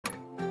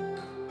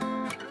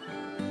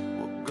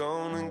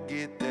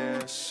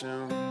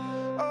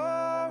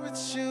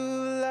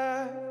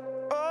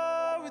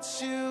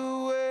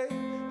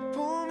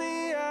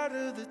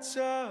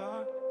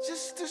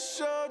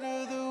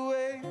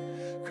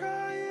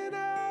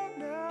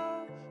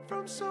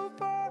from so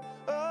far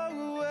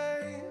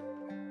away.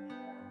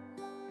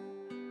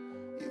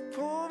 You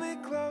pull me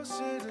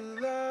closer to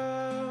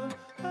love.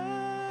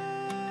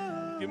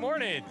 Good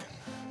morning.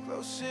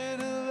 Closer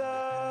to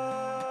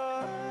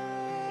love.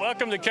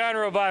 Welcome to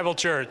Conroe Bible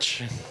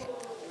Church.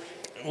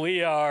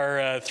 We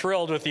are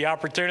thrilled with the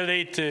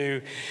opportunity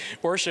to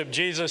worship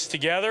Jesus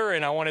together,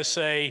 and I want to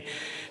say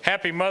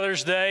Happy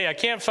Mother's Day. I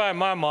can't find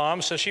my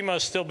mom, so she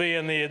must still be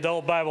in the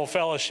Adult Bible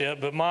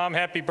Fellowship, but Mom,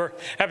 Happy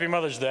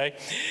Mother's Day.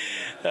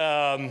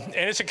 And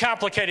it's a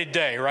complicated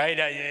day, right?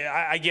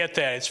 I get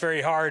that. It's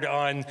very hard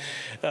on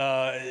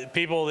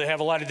people that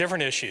have a lot of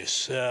different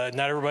issues. Not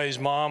everybody's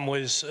mom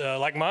was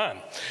like mine.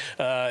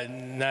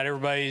 Not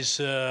everybody's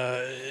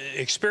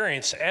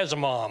experience as a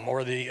mom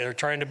or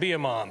trying to be a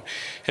mom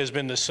has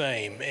been the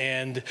same.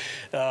 And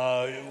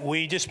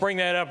we just bring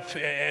that up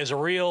as a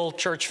real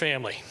church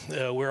family.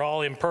 We're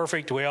all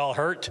imperfect. We all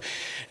hurt.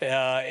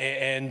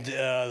 And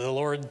the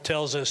Lord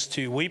tells us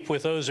to weep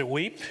with those that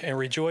weep and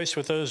rejoice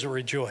with those that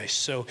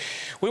rejoice. So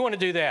we want to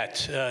do that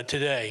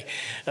today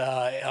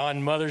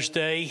on Mother's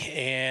Day,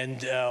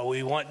 and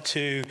we want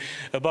to,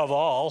 above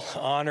all,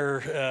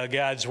 honor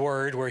God's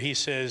Word where He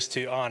says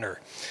to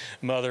honor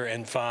mother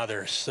and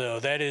father.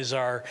 So that is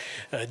our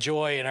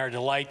joy and our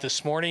delight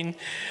this morning.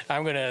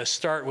 I'm going to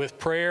start with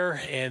prayer,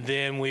 and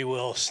then we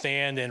will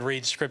stand and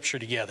read Scripture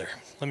together.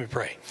 Let me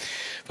pray.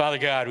 Father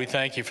God, we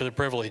thank You for the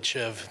privilege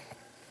of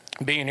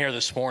being here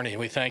this morning.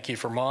 We thank You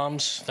for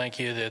moms. Thank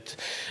You that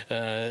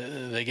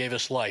they gave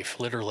us life,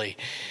 literally,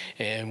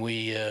 and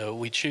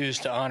we choose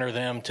to honor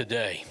them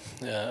today,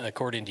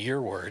 according to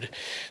Your word,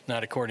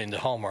 not according to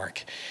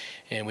Hallmark.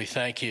 And we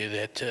thank You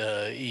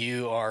that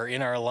You are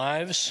in our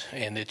lives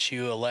and that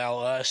You allow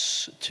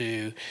us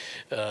to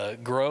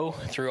grow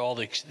through all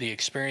the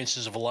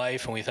experiences of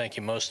life. And we thank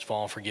You most of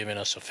all for giving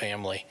us a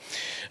family,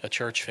 a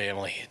church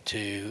family,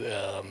 to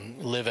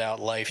live out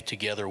life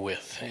together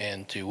with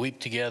and to weep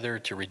together,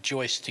 to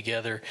rejoice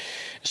together.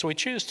 So we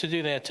choose to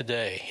do that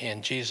today.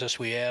 And Jesus,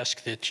 we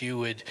ask that You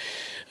would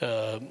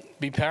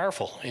be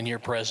powerful in Your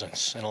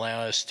presence and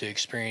allow us to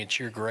experience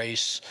Your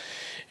grace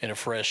in a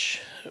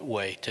fresh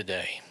way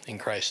today. In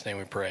Christ's name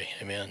we pray.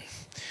 Amen.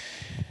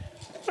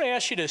 I'm going to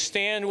ask you to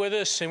stand with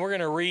us, and we're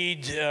going to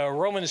read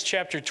Romans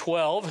chapter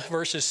 12,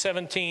 verses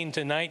 17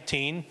 to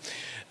 19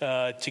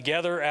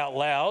 together out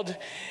loud.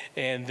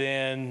 And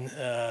then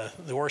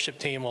the worship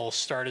team will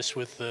start us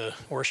with the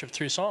worship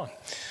through song.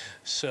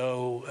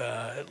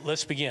 So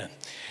let's begin.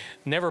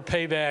 Never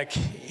pay back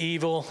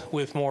evil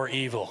with more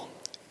evil.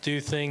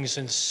 Do things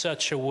in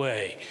such a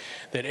way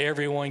that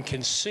everyone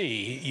can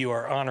see you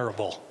are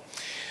honorable.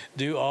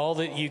 Do all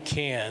that you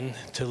can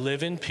to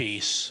live in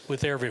peace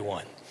with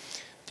everyone.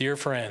 Dear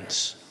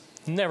friends,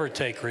 never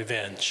take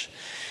revenge.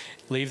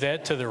 Leave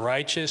that to the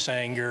righteous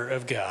anger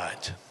of God.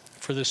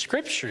 For the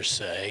Scriptures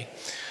say,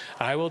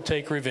 I will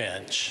take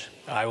revenge.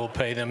 I will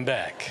pay them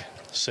back,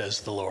 says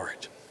the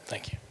Lord.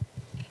 Thank you.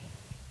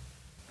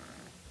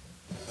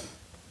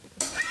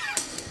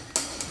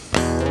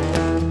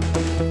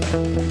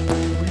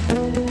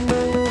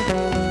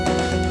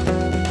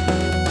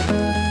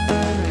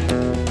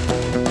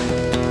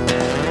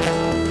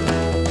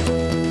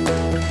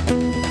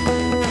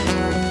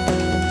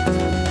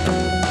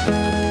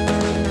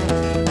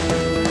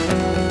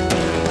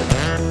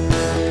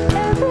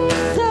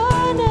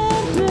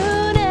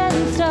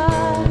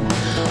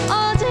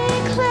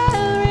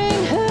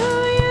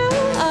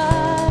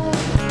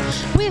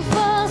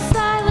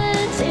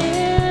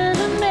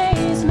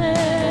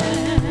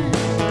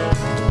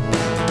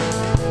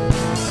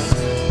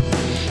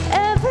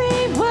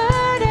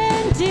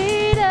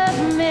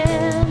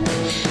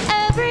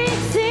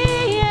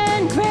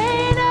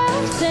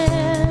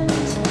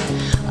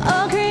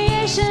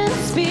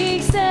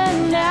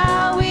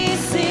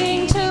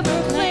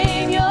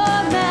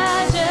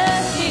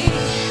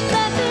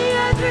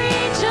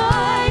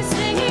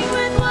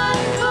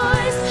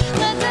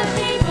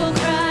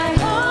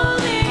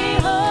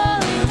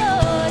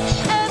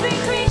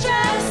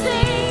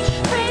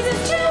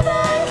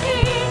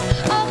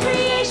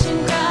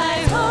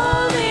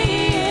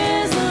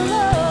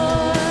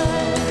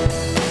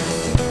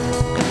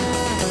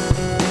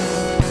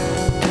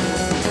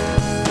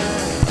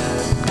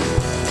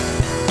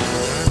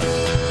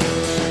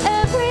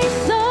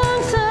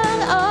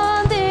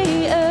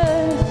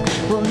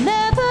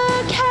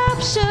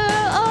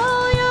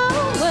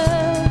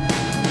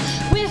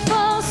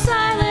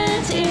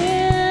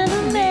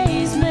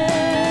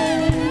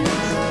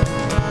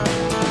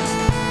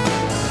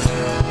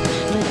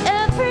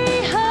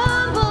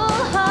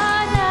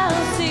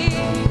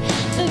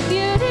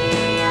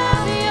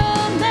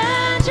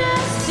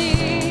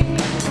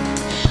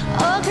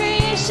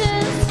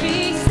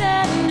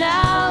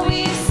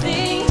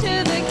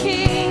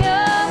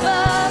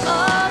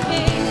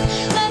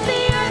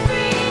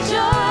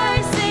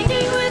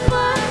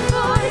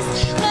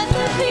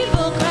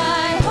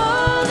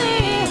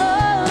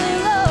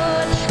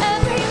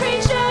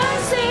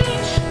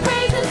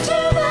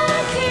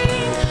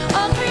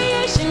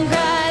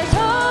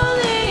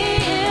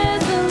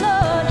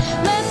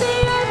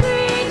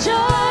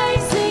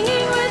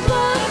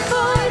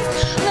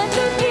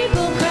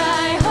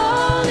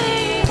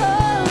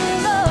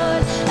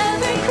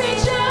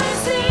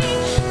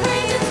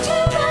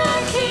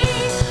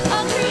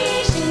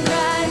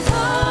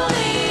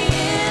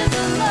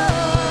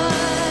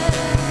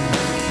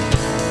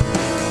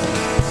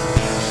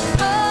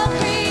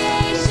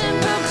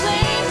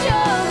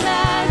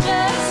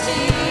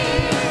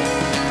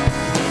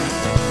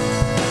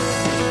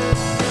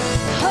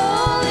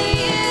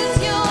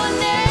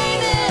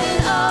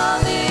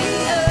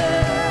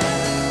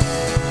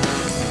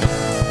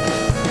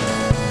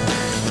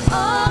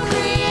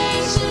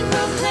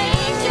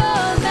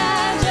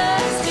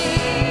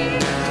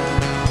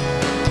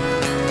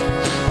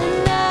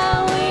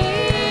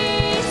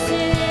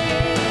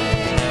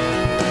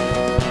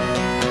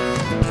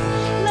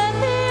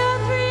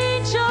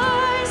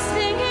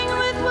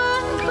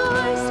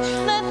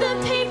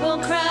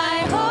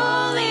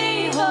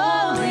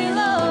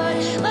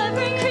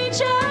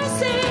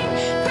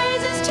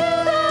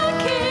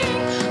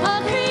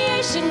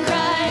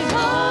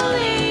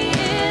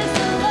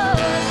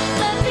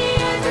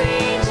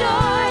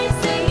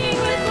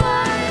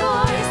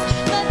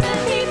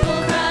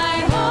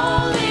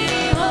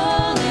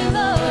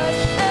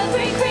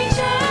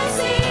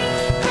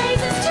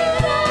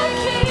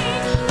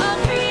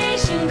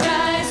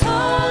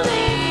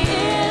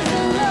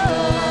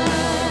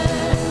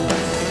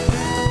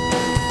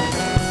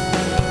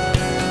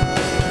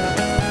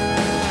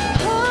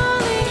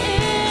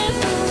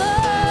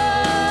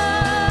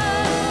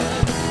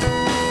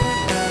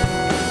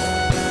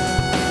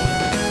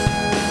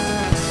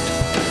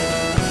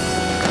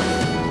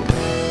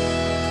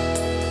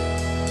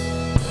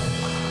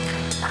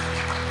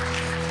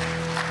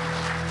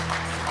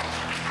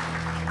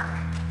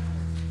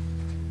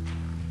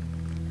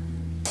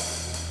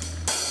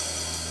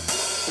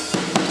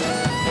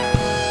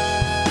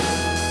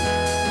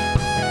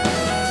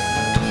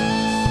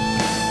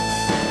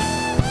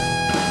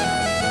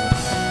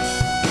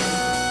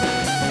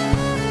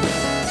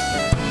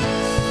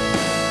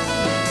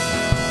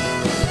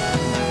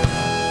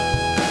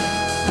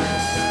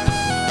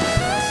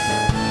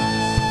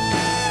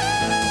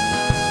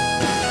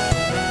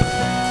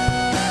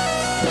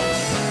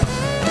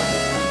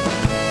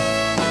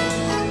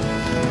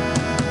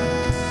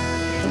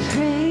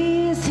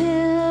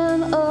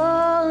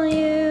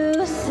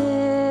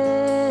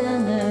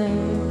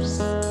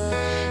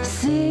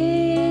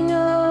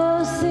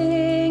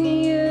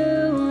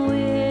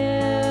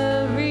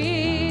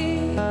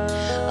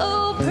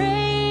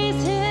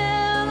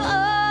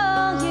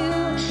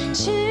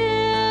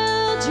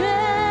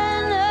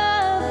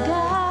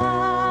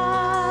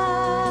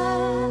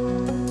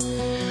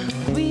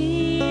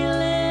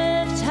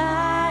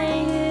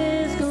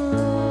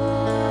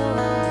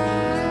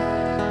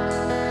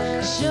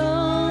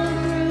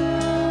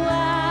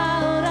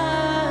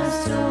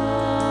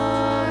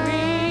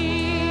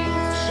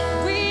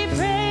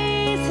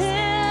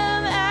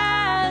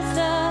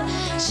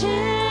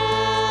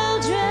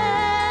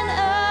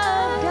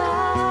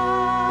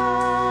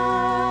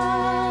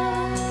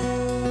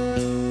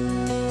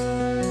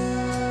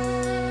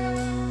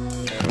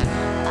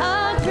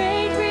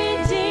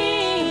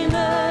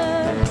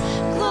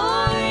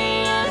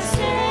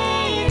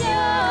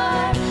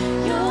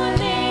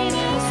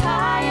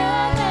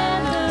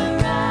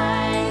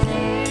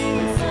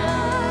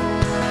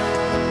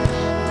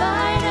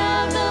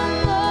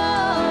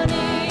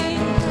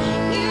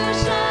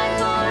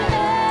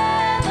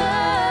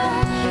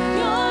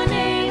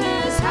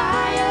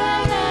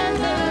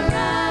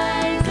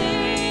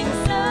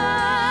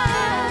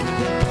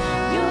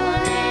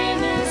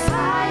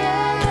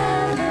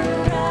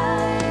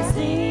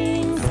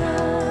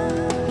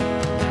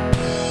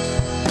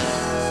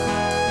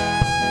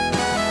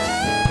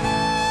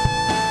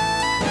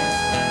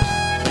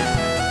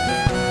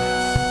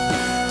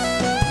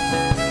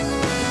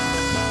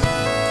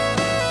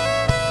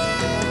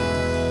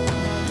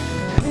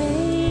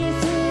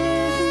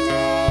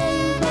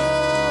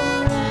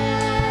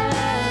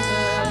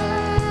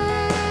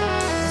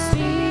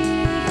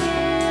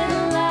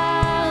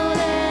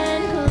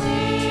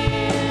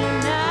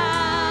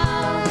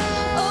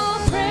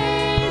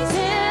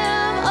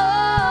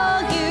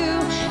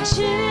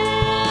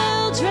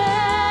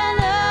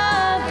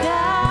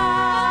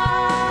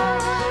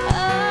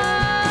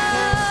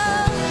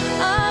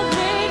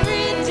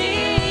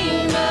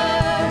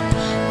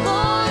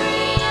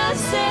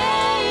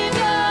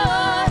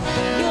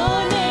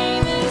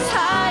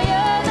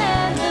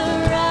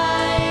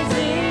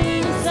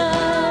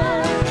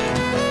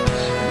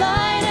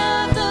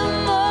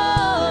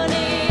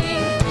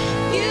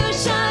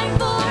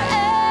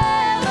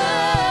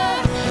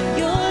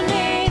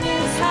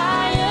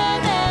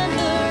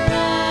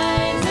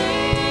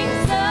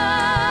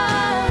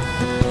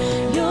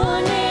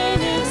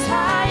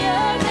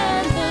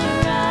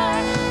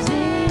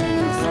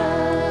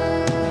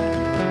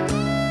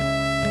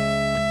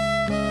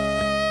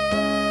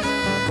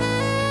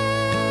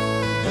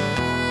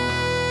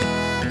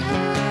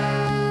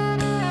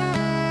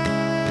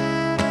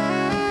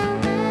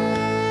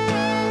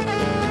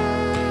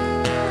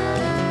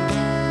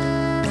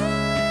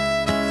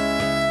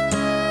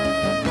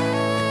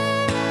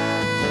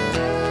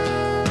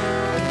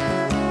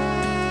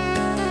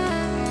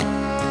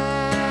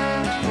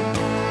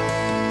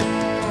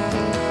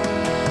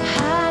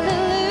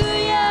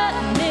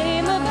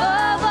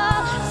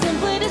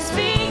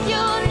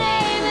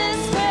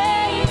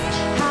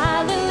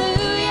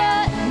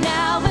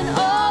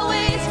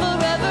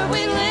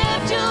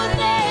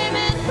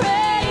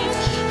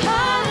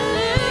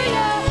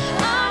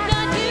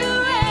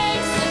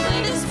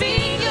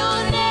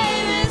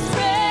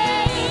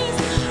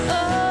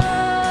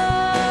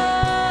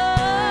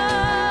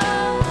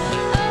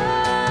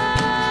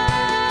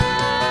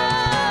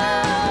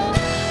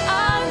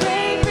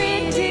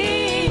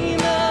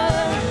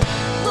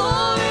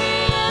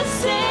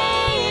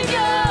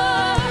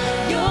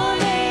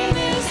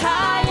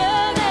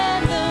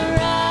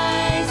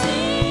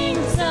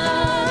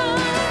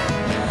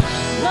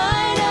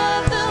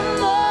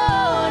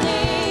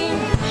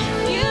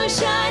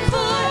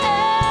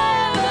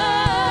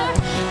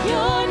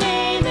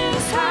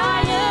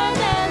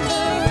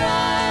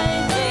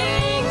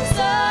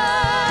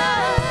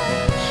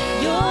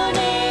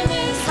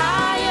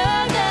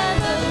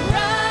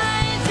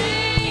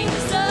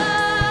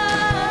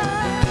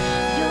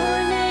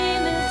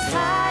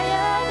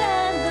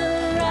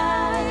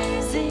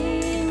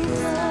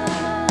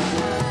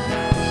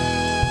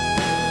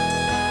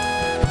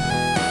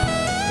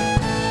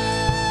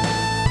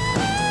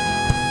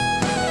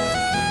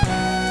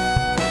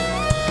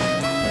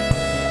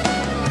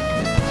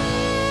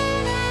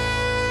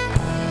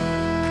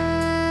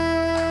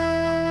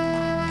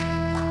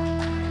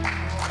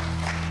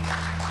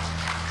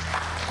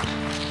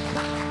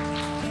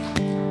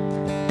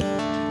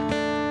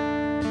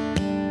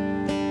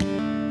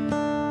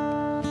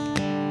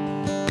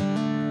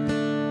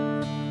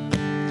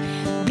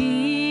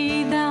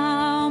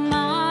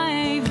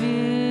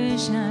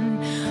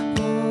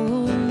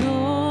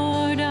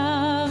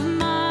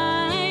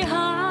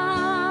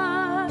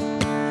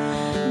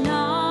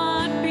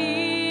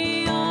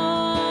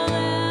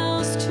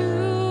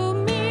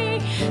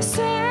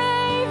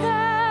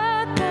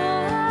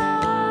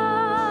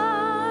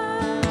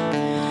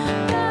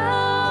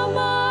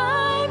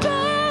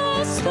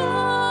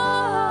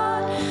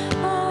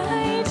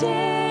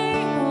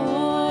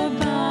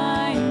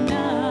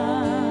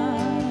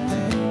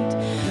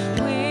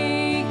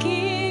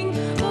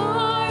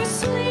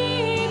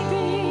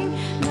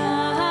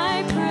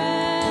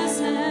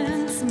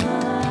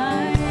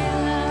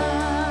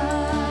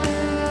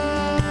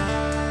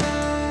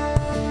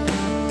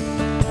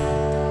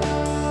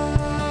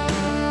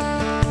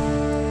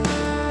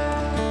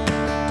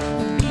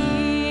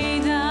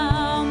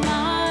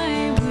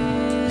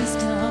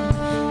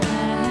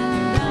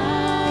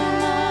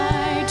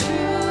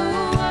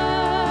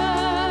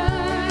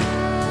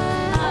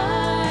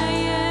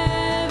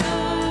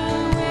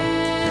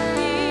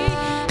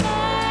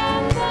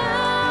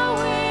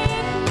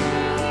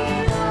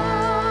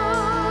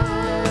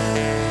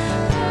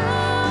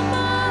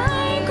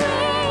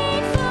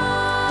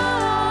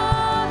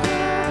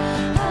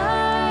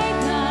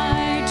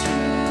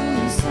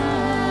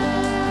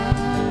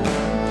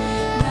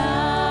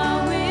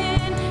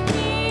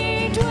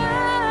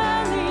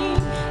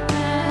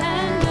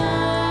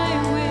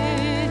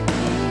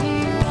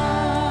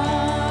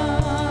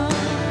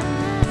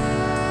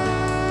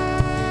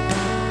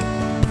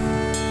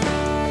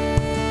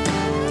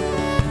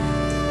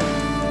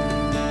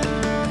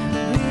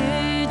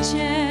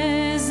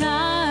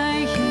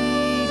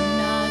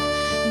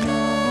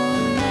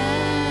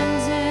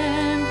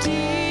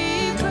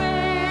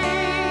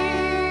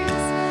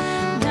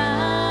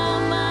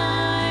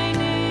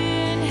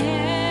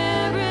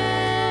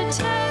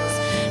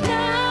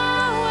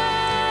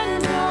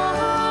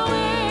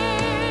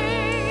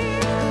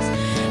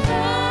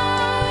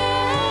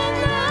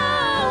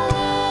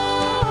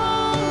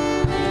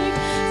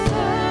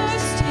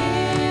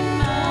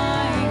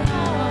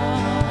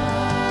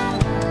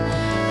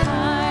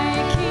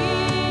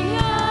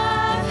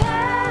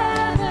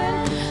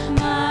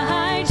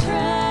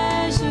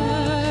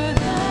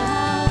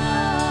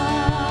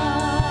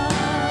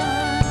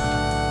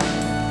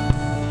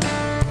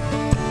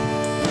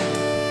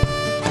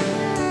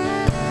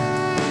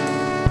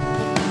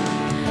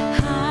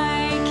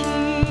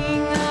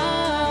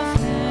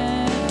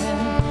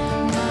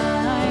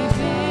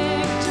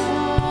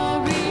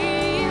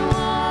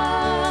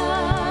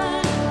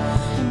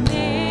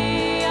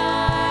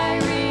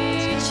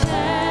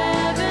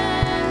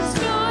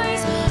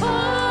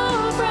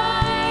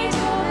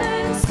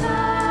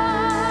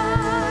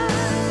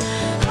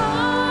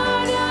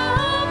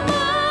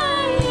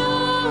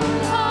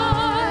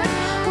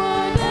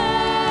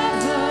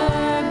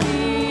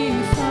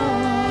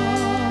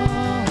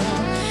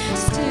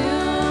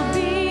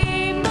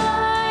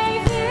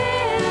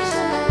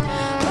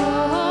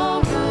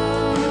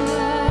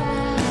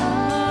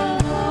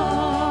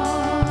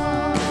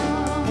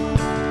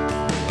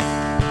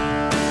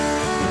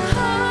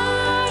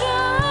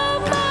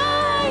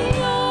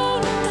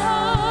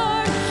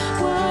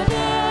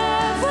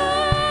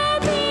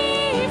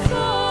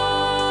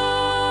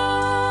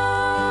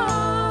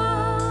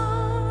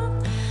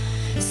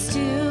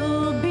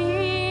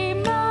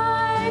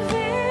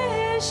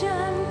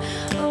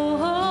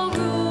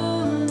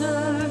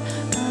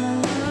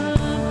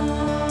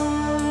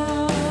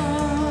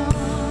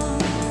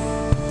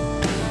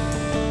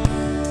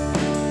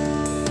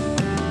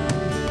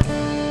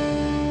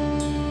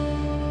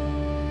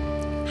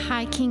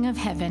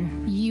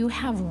 heaven, you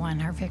have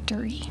won our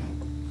victory.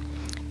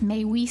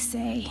 May we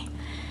say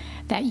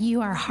that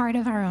you are heart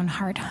of our own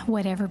heart,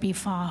 whatever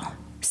befall.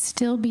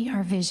 Still be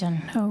our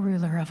vision, O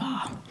ruler of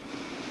all.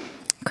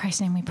 In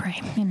Christ's name we pray.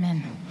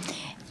 Amen.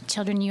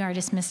 Children, you are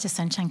dismissed to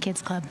Sunshine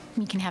Kids Club.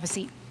 You can have a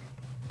seat.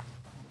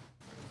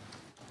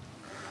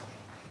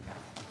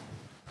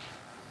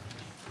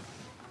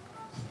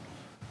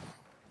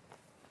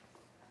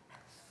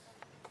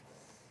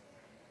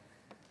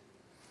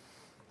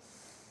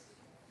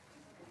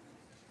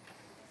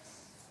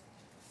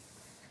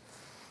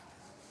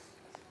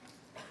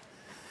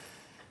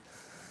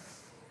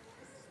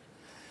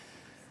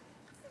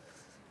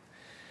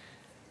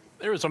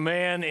 There was a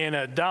man in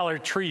a Dollar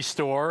Tree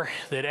store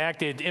that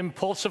acted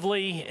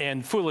impulsively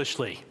and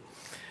foolishly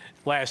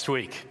last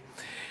week.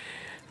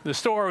 The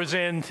store was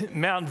in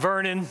Mount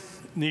Vernon,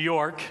 New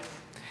York,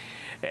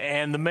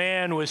 and the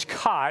man was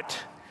caught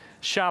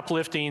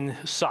shoplifting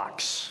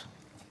socks.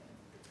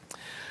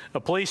 A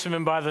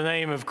policeman by the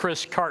name of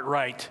Chris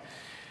Cartwright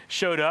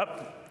showed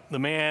up. The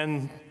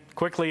man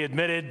quickly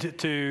admitted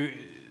to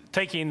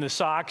taking the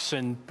socks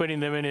and putting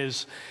them in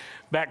his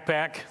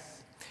backpack.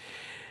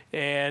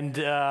 And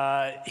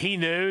he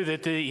knew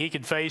that he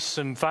could face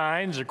some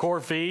fines or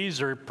court fees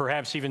or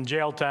perhaps even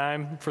jail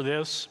time for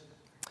this.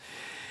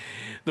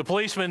 The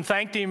policeman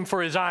thanked him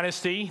for his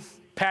honesty,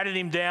 patted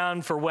him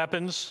down for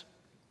weapons,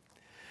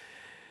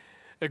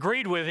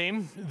 agreed with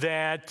him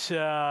that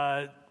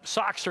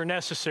socks are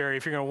necessary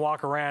if you're going to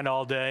walk around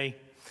all day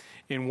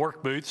in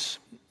work boots,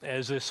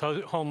 as this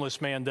homeless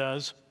man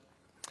does.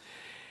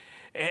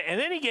 And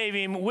then he gave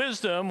him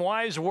wisdom,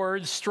 wise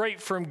words straight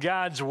from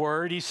God's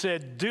word. He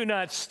said, "Do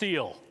not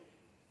steal."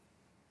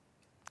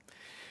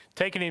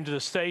 Taking him to the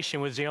station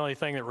was the only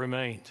thing that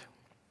remained.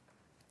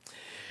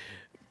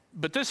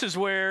 But this is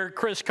where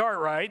Chris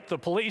Cartwright, the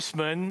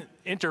policeman,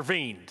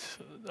 intervened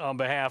on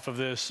behalf of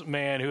this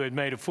man who had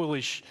made a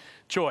foolish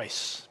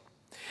choice.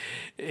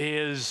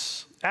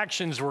 His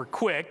actions were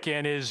quick,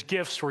 and his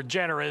gifts were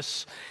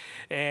generous,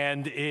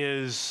 and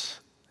his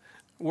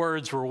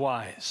words were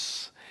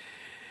wise.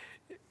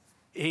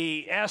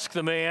 He asked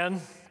the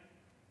man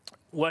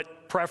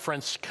what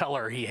preference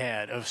color he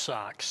had of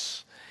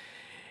socks.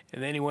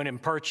 And then he went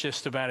and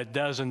purchased about a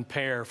dozen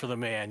pair for the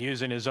man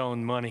using his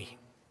own money.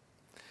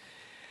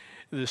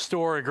 The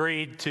store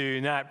agreed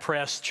to not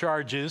press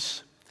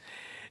charges,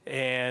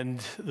 and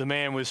the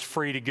man was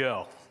free to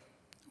go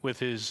with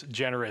his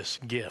generous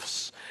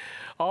gifts.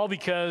 All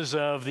because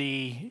of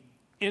the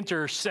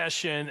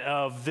intercession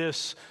of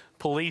this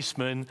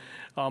policeman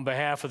on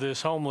behalf of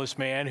this homeless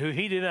man who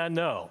he did not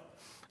know.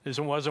 This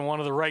wasn't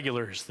one of the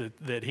regulars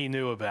that he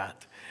knew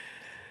about.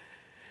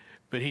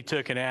 But he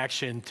took an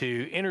action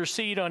to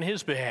intercede on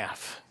his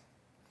behalf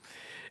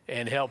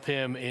and help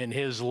him in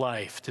his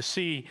life, to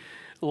see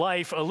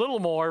life a little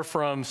more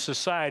from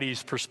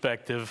society's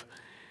perspective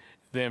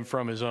than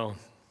from his own.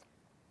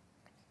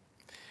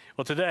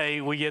 Well,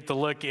 today we get to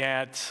look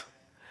at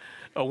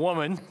a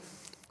woman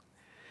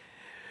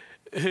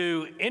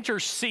who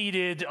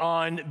interceded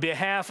on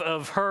behalf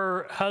of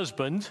her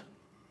husband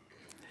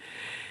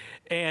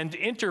and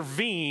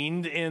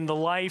intervened in the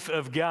life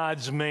of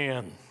God's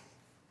man.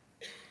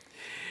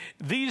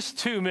 These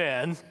two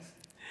men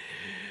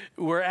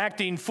were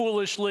acting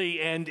foolishly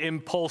and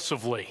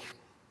impulsively.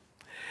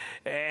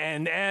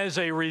 And as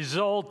a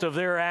result of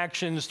their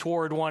actions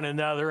toward one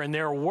another and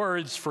their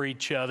words for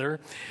each other,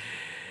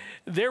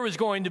 there was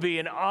going to be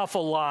an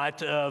awful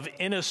lot of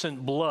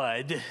innocent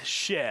blood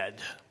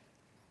shed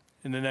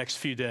in the next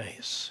few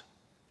days.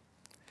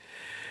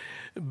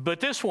 But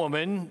this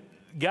woman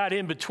got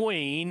in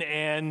between,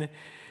 and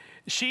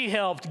she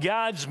helped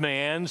God's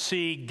man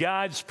see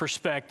God's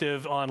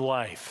perspective on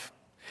life.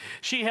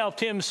 She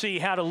helped him see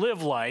how to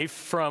live life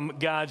from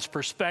God's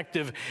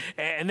perspective,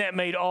 and that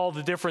made all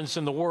the difference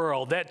in the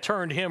world. That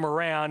turned him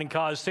around and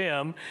caused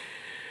him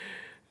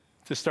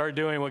to start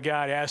doing what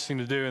God asked him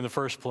to do in the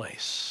first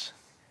place.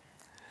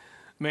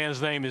 The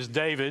man's name is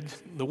David.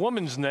 The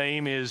woman's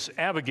name is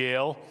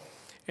Abigail,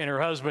 and her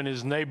husband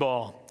is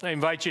Nabal. I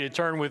invite you to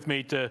turn with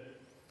me to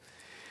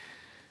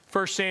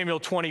 1 Samuel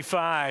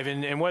 25,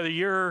 and whether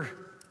you're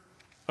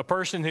a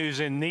person who's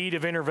in need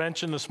of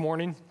intervention this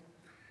morning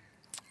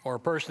or a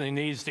person who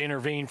needs to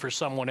intervene for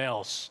someone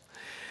else,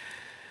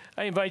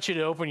 I invite you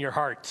to open your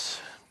hearts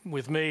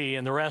with me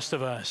and the rest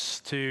of us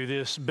to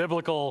this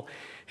biblical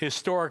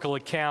historical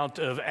account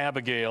of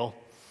Abigail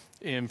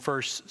in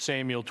 1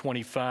 Samuel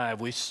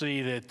 25. We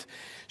see that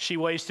she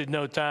wasted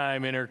no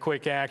time in her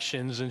quick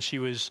actions, and she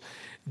was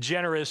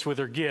generous with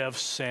her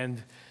gifts,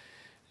 and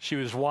she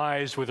was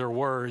wise with her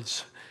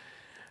words.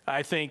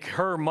 I think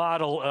her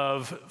model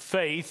of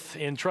faith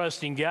in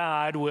trusting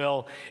God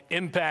will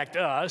impact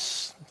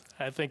us.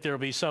 I think there will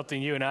be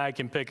something you and I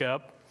can pick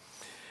up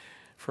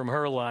from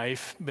her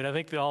life, but I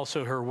think that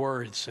also her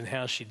words and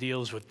how she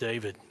deals with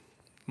David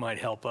might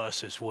help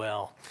us as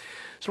well.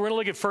 So we're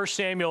going to look at 1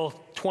 Samuel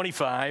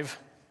 25.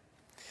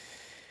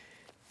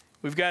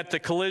 We've got the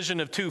collision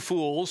of two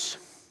fools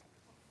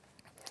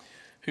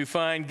who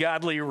find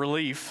godly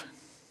relief.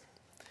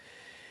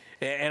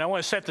 And I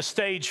want to set the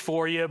stage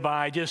for you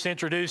by just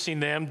introducing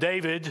them.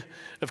 David,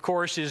 of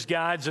course, is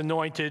God's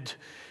anointed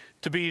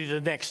to be the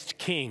next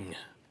king.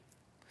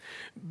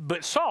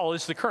 But Saul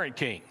is the current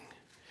king,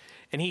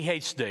 and he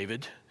hates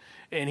David,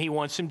 and he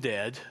wants him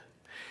dead.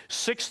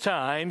 6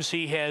 times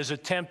he has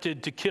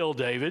attempted to kill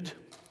David.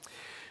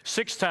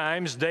 6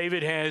 times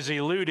David has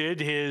eluded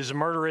his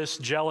murderous,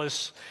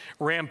 jealous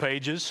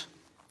rampages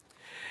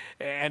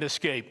and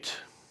escaped.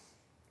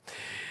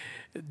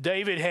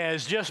 David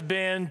has just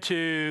been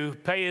to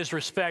pay his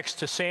respects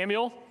to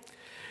Samuel,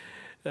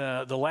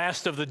 the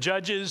last of the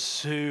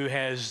judges who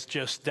has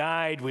just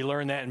died. We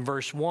learn that in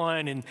verse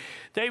 1. And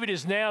David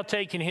is now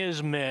taking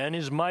his men,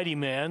 his mighty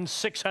men,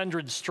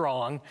 600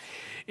 strong,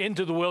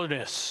 into the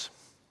wilderness.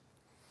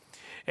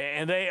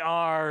 And they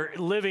are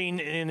living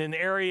in an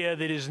area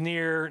that is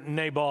near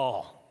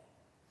Nabal,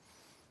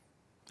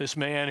 this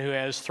man who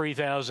has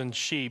 3,000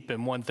 sheep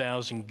and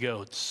 1,000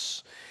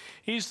 goats.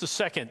 He's the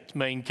second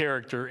main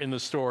character in the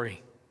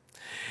story.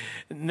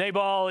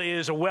 Nabal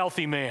is a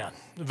wealthy man,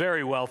 a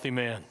very wealthy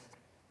man.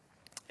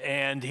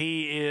 And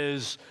he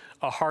is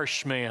a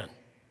harsh man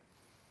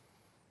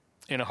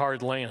in a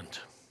hard land.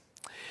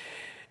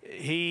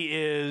 He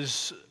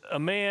is a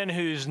man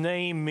whose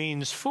name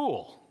means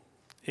fool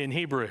in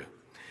Hebrew.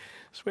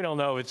 So we don't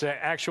know if it's an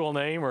actual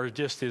name or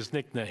just his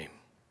nickname.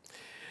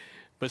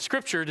 But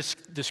Scripture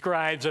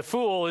describes a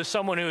fool as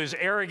someone who is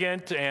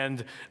arrogant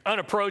and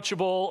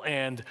unapproachable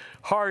and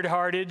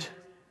hard-hearted.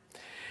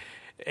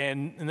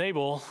 And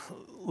Nabal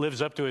lives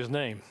up to his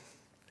name.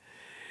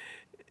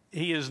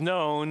 He is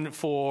known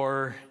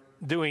for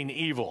doing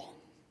evil.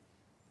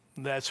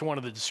 That's one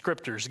of the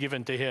descriptors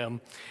given to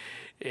him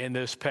in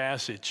this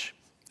passage.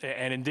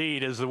 And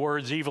indeed, as the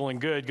words evil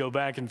and good go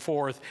back and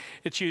forth,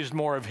 it's used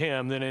more of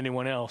him than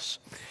anyone else.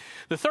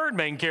 The third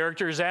main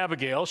character is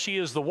Abigail. She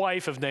is the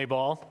wife of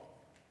Nabal.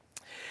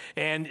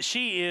 And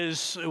she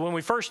is, when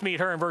we first meet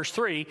her in verse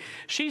 3,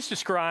 she's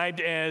described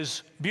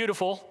as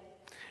beautiful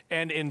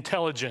and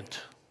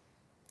intelligent.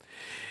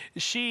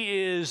 She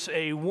is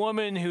a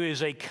woman who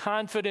is a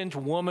confident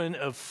woman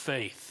of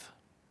faith.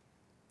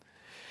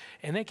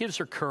 And that gives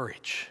her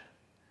courage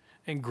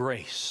and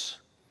grace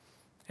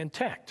and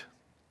tact.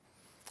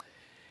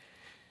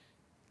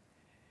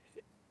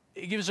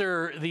 It gives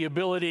her the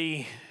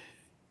ability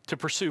to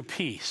pursue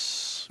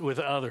peace with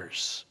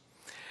others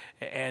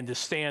and to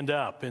stand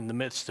up in the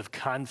midst of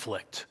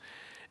conflict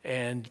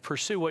and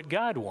pursue what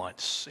God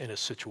wants in a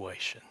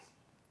situation.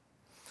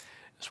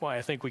 That's why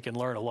I think we can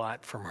learn a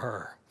lot from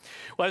her.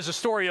 Well, as the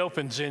story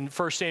opens in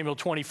 1 Samuel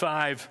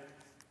 25,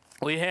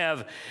 we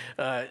have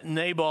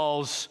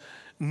Nabal's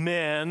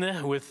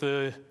men with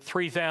the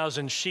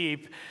 3,000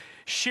 sheep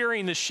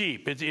shearing the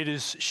sheep. It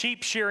is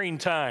sheep shearing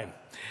time.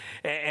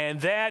 And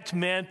that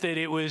meant that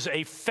it was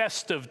a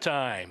festive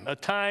time, a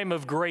time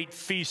of great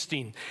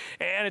feasting,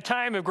 and a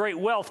time of great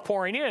wealth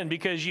pouring in,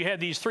 because you had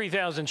these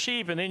 3,000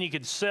 sheep, and then you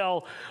could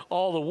sell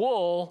all the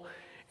wool,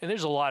 and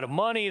there's a lot of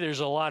money, there's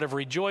a lot of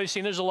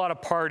rejoicing, there's a lot of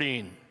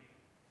partying.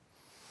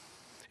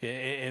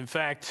 In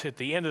fact, at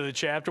the end of the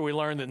chapter, we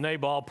learned that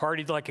Nabal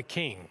partied like a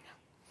king.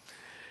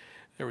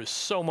 There was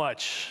so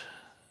much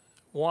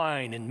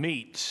wine and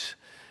meat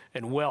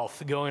and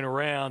wealth going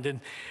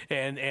around,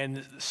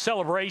 and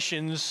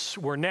celebrations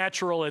were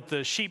natural at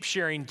the sheep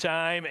shearing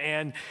time,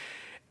 and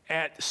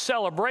at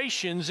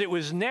celebrations it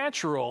was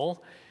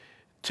natural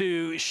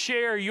to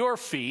share your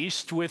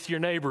feast with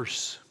your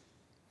neighbors.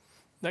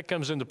 That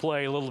comes into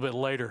play a little bit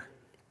later.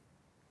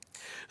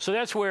 So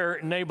that's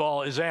where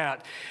Nabal is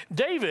at.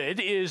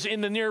 David is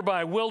in the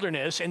nearby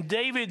wilderness, and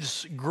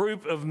David's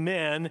group of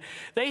men,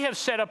 they have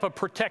set up a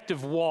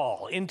protective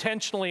wall,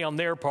 intentionally on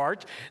their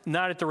part,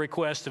 not at the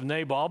request of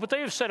Nabal, but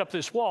they have set up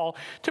this wall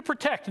to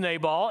protect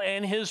Nabal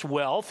and his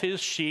wealth, his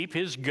sheep,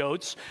 his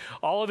goats,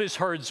 all of his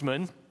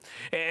herdsmen.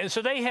 And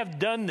so they have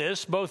done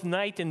this both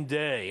night and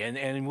day.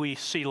 And we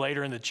see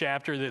later in the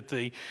chapter that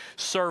the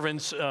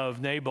servants of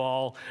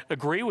Nabal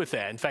agree with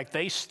that. In fact,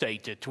 they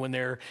state it when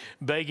they're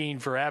begging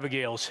for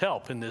Abigail's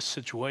help in this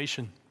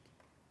situation.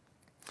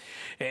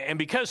 And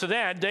because of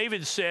that,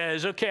 David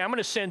says, okay, I'm going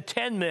to send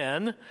 10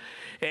 men,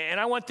 and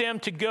I want them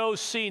to go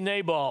see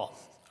Nabal,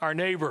 our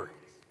neighbor.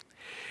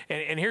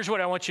 And here's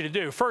what I want you to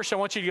do. First, I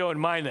want you to go in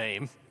my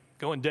name,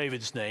 go in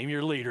David's name,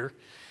 your leader.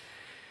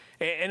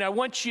 And I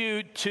want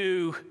you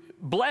to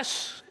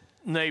bless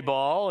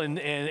Nabal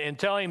and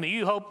tell him that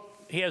you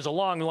hope he has a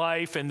long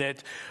life, and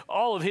that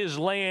all of his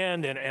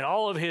land and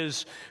all of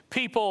his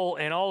people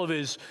and all of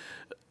his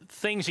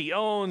things he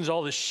owns,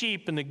 all the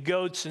sheep and the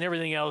goats and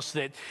everything else,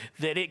 that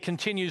it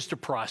continues to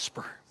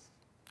prosper.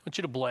 I want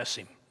you to bless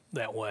him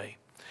that way.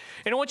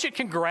 And I want you to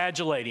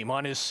congratulate him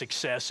on his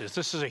successes.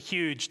 This is a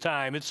huge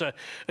time. It's a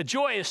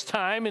joyous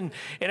time. And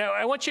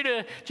I want you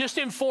to just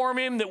inform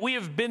him that we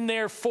have been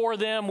there for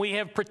them. We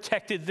have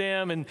protected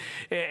them. And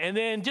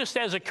then just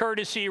as a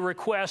courtesy,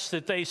 request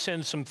that they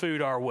send some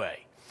food our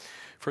way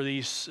for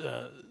these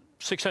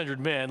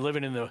 600 men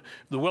living in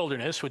the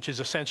wilderness, which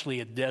is essentially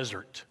a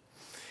desert.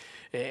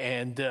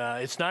 And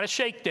it's not a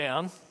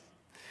shakedown.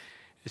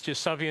 It's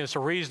just something that's a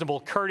reasonable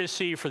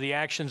courtesy for the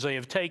actions they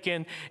have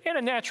taken and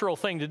a natural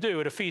thing to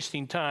do at a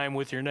feasting time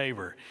with your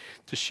neighbor,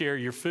 to share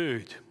your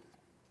food.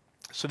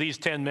 So these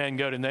 10 men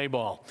go to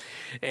Nabal,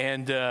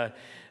 and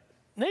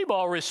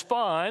Nabal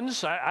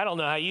responds. I don't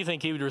know how you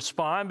think he would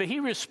respond, but he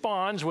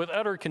responds with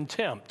utter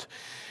contempt.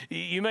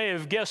 You may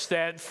have guessed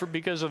that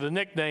because of the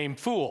nickname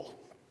Fool.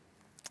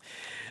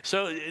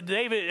 So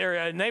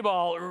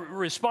Nabal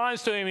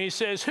responds to him, and he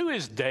says, "Who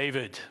is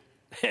David?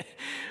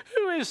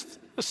 Who is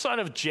the son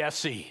of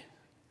Jesse?"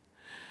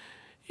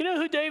 You know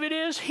who David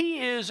is?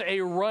 He is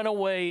a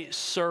runaway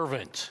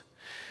servant.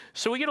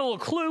 So we get a little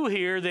clue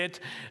here that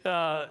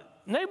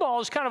Nabal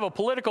is kind of a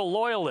political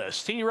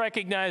loyalist. He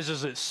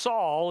recognizes that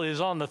Saul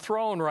is on the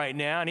throne right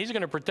now, and he's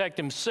going to protect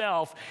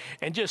himself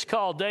and just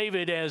call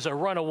David as a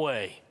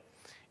runaway.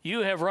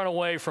 You have run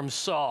away from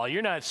Saul.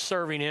 You're not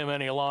serving him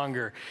any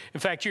longer. In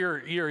fact,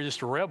 you're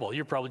just a rebel.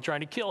 You're probably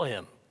trying to kill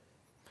him.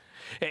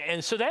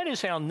 And so that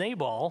is how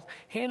Nabal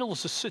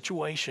handles the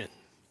situation.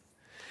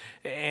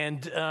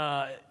 And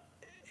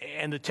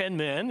the 10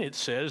 men, it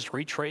says,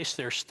 retrace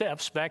their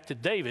steps back to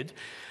David.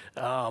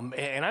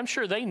 And I'm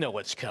sure they know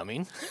what's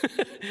coming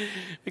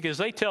because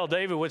they tell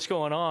David what's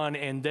going on,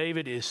 and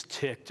David is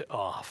ticked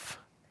off.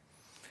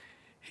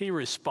 He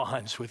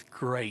responds with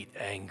great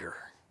anger,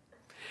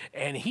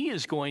 and he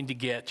is going to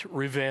get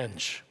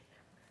revenge.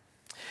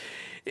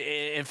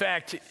 In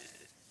fact,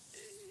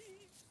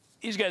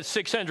 he's got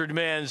 600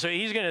 men, so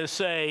he's going to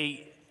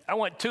say, I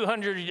want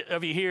 200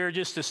 of you here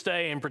just to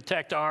stay and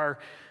protect our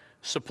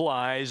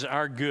supplies,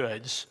 our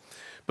goods.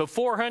 But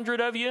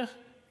 400 of you,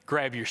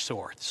 grab your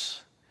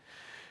swords.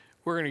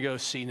 We're going to go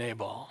see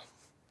Nabal.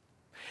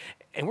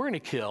 And we're going to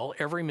kill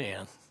every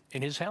man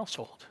in his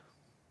household.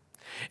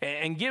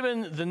 And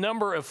given the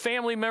number of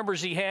family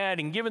members he had,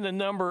 and given the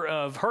number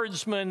of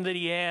herdsmen that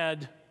he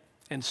had,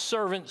 and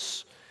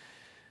servants,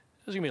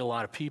 there's going to be a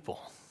lot of people.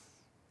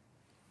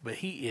 But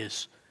he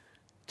is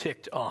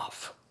ticked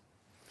off.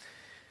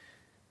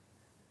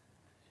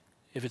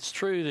 If it's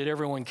true that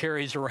everyone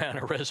carries around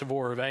a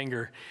reservoir of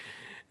anger,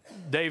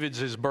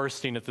 David's is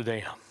bursting at the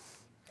dam,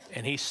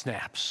 and he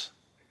snaps.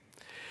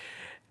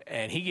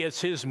 And he gets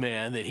his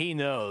men that he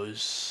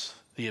knows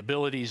the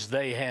abilities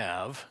they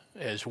have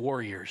as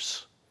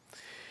warriors.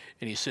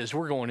 And he says,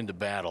 we're going into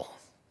battle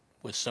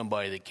with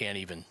somebody that can't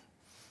even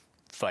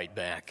fight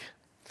back.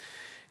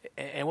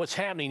 And what's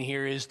happening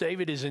here is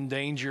David is in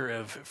danger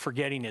of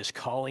forgetting his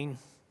calling,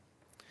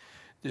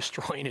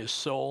 destroying his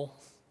soul,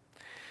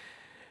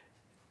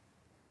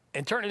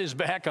 and turning his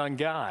back on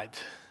God.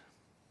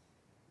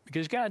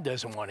 Because God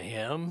doesn't want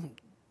him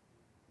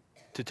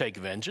to take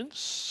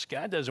vengeance.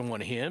 God doesn't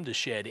want him to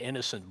shed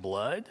innocent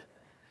blood.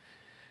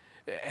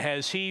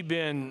 Has he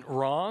been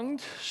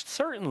wronged?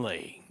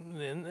 Certainly.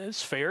 And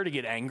it's fair to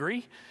get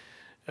angry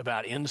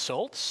about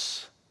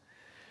insults.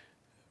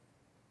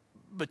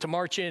 But to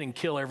march in and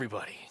kill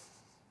everybody,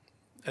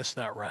 that's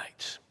not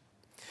right.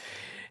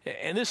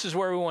 And this is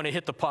where we want to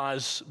hit the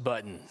pause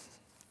button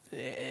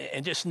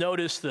and just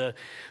notice the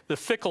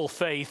fickle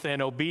faith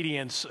and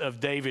obedience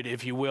of David,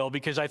 if you will,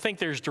 because I think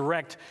there's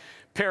direct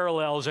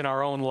parallels in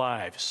our own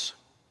lives.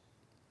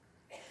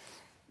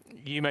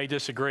 You may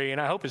disagree,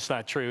 and I hope it's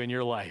not true in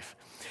your life.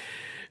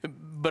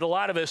 But a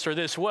lot of us are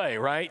this way,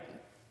 right?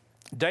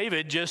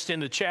 David, just in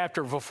the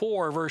chapter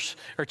before,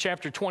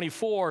 chapter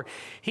 24,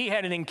 he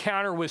had an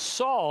encounter with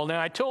Saul.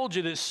 Now, I told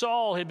you that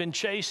Saul had been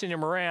chasing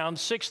him around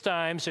 6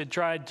 times, had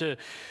tried to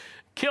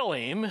kill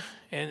him,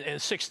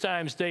 and 6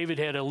 times David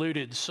had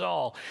eluded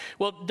Saul.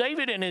 Well,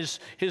 David and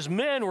his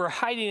men were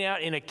hiding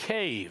out in a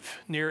cave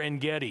near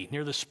En-Gedi,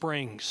 near the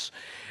springs.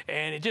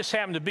 And it just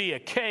happened to be a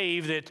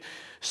cave that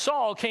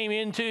Saul came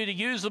into to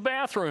use the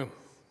bathroom.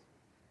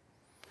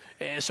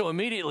 And so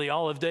immediately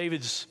all of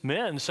David's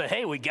men say,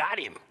 hey, we got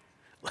him.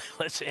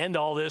 Let's end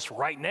all this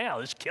right now.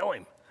 Let's kill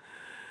him.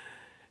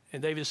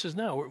 And David says,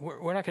 no,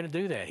 we're not going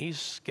to do that.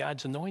 He's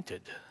God's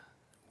anointed.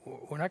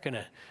 We're not going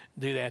to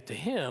do that to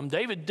him.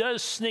 David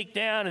does sneak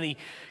down, and he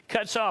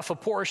cuts off a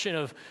portion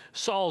of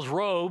Saul's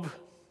robe.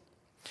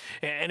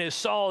 And as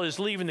Saul is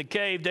leaving the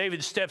cave,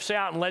 David steps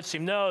out and lets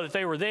him know that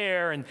they were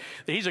there and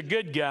that he's a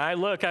good guy.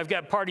 Look, I've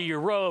got part of your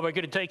robe. I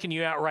could have taken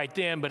you out right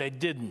then, but I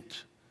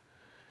didn't.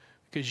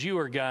 Because you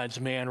are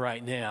God's man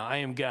right now. I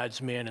am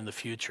God's man in the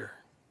future.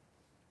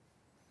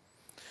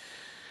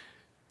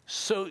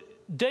 So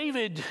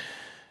David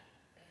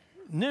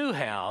knew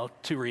how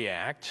to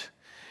react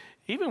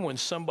even when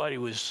somebody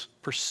was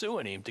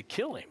pursuing him to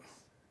kill him,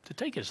 to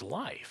take his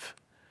life.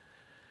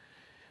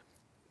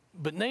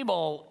 But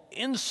Nabal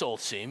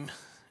insults him,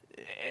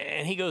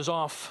 and he goes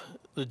off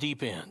the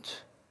deep end.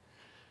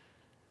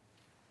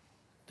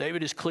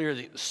 David is clear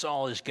that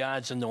Saul is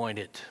God's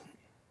anointed.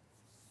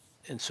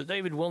 And so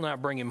David will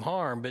not bring him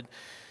harm, but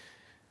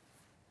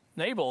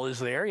Nabal is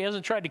there. He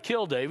hasn't tried to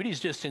kill David. He's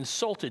just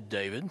insulted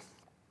David.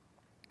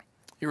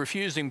 He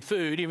refused him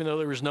food, even though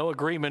there was no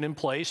agreement in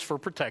place for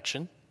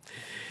protection.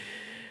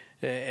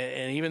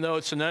 And even though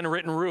it's an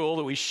unwritten rule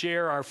that we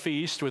share our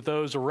feast with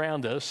those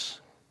around us,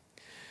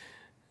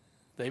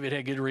 David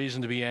had good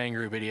reason to be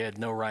angry, but he had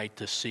no right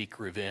to seek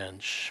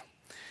revenge.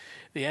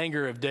 The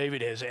anger of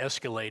David has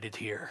escalated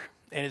here,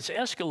 and it's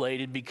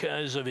escalated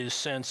because of his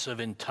sense of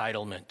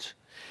entitlement.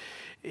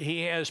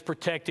 He has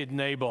protected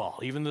Nabal.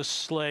 Even the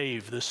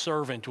slave, the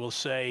servant will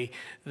say,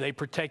 they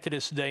protected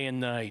us day and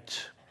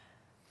night.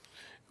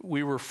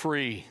 We were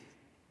free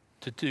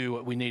to do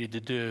what we needed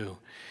to do.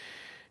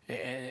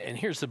 And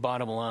here's the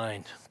bottom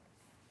line.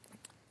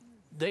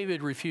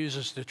 David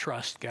refuses to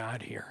trust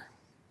God here.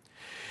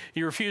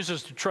 He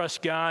refuses to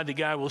trust God that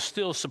God will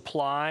still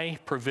supply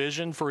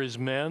provision for his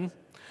men,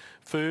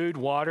 food,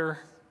 water.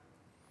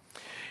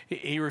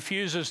 He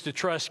refuses to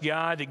trust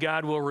God that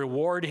God will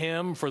reward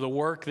him for the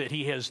work that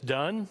he has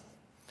done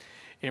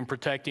in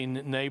protecting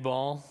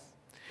Nabal.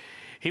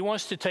 He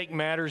wants to take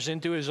matters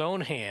into his own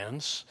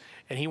hands,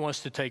 and he wants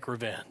to take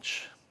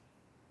revenge.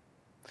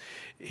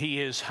 He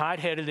is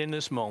hot-headed in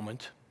this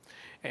moment,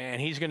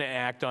 and he's going to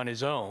act on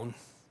his own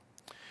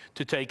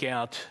to take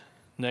out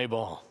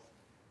Nabal.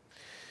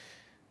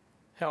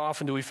 How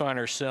often do we find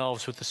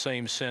ourselves with the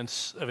same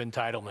sense of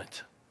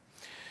entitlement?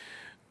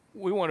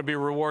 We want to be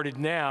rewarded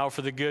now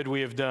for the good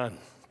we have done,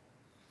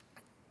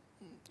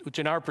 which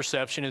in our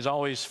perception is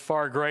always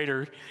far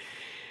greater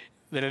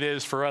than it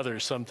is for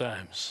others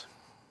sometimes.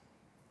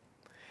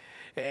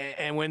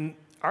 And when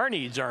our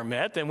needs aren't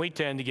met, then we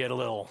tend to get a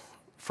little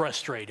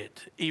frustrated,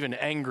 even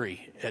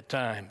angry at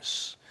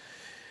times.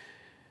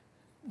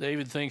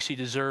 David thinks he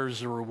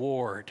deserves a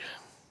reward,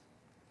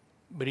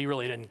 but he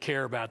really doesn't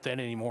care about that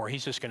anymore.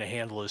 He's just going to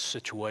handle his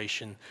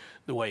situation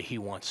the way he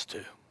wants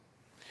to.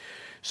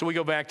 So we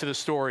go back to the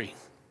story.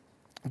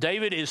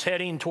 David is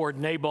heading toward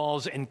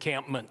Nabal's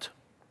encampment,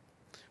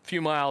 a few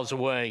miles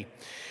away.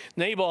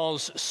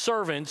 Nabal's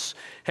servants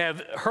have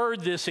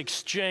heard this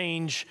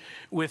exchange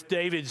with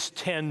David's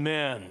 10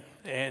 men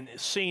and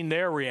seen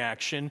their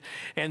reaction,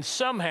 and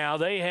somehow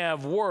they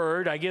have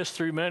word, I guess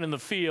through men in the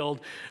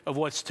field, of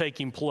what's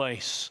taking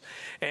place.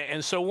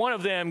 And so one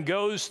of them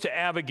goes to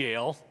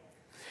Abigail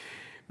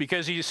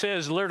because he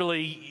says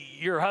literally,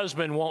 your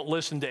husband won't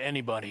listen to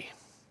anybody.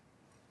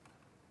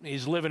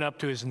 He's living up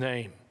to his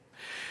name.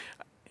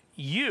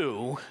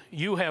 You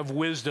have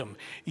wisdom.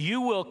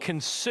 You will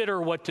consider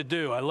what to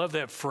do. I love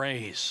that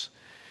phrase.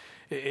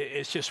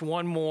 It's just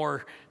one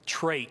more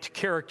trait,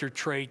 character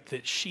trait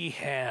that she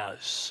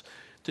has,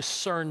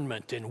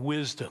 discernment and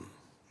wisdom.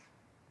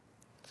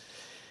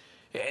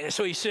 And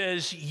so he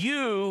says,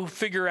 you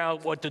figure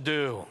out what to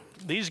do.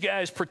 These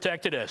guys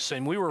protected us,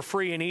 and we were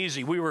free and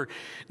easy. We were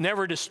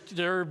never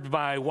disturbed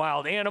by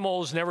wild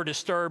animals, never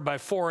disturbed by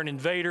foreign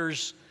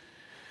invaders.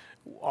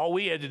 All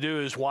we had to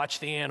do is watch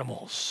the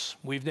animals.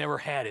 We've never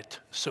had it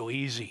so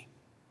easy.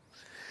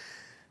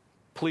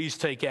 Please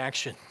take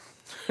action,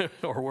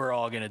 or we're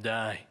all going to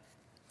die.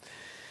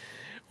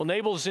 Well,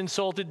 Nabal's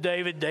insulted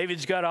David.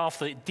 David's got off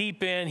the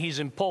deep end. He's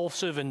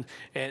impulsive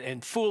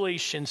and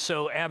foolish, and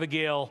so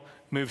Abigail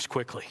moves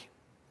quickly.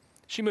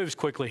 She moves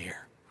quickly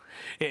here.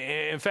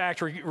 In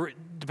fact,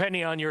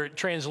 depending on your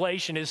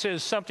translation, it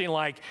says something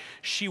like,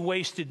 she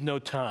wasted no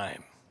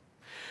time.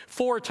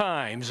 4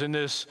 times in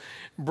this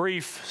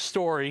brief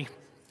story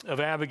of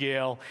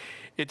Abigail,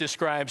 it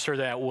describes her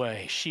that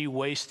way. She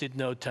wasted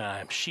no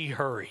time. She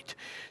hurried.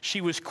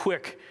 She was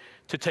quick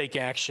to take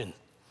action.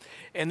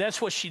 And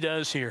that's what she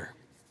does here.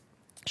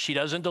 She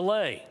doesn't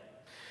delay.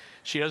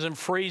 She doesn't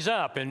freeze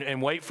up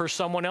and wait for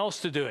someone else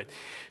to do it.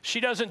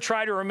 She doesn't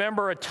try to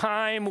remember a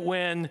time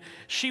when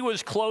she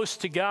was close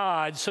to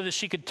God so that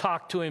she could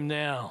talk to him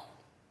now.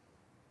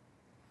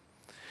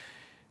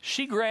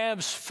 She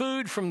grabs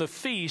food from the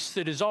feast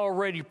that is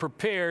already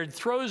prepared,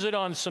 throws it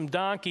on some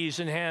donkeys,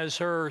 and has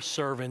her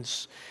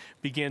servants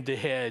begin to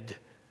head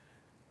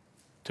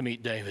to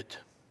meet David,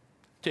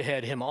 to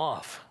head him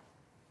off.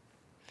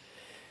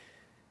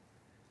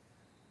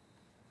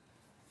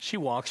 She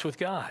walks with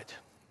God.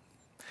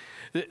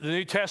 The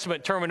New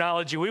Testament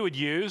terminology we would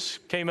use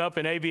came up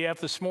in ABF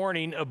this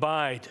morning,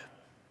 abide.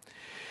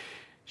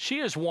 She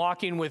is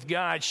walking with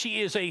God.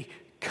 She is a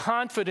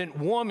confident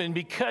woman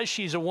because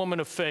she's a woman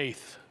of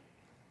faith.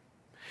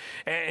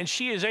 And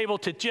she is able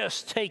to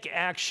just take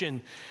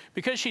action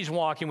because she's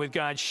walking with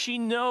God. She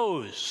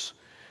knows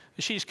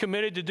that she's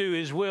committed to do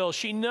his will.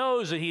 She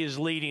knows that he is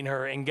leading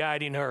her and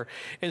guiding her.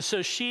 And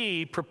so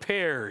she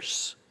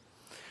prepares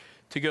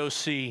to go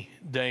see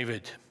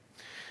David.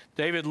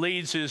 David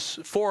leads his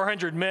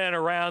 400 men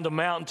around a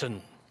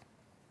mountain.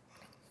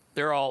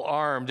 They're all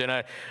armed, and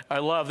I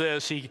love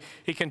this. He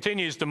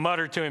continues to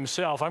mutter to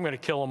himself, I'm going to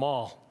kill them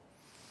all.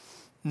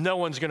 No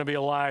one's going to be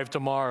alive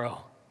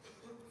tomorrow.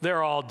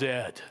 They're all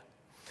dead.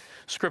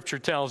 Scripture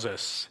tells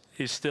us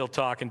he's still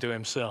talking to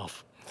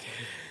himself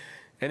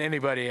and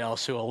anybody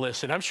else who will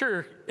listen. I'm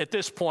sure at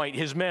this point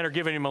his men are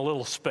giving him a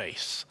little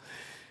space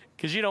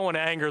because you don't want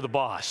to anger the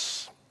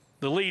boss,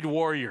 the lead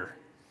warrior,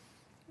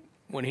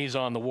 when he's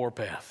on the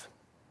warpath.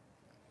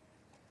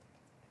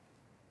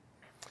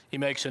 He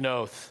makes an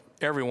oath.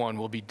 Everyone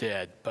will be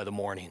dead by the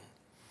morning.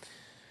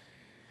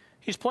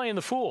 He's playing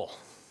the fool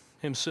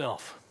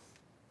himself.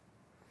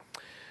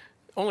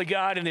 Only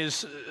God in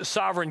his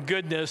sovereign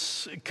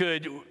goodness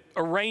could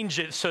arrange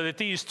it so that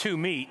these two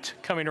meet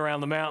coming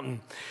around the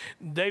mountain.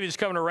 David's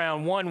coming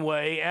around one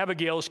way,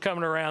 Abigail's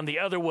coming around the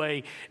other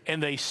way,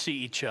 and they see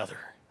each other.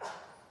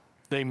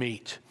 They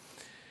meet.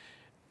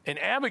 And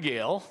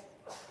Abigail,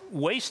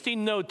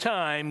 wasting no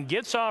time,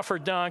 gets off her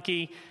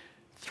donkey,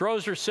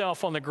 throws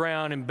herself on the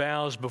ground, and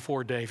bows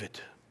before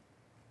David.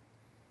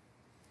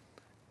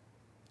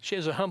 She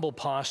has a humble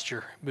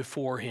posture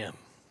before him.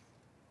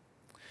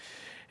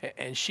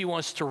 And she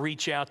wants to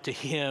reach out to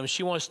him.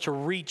 She wants to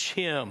reach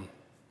him.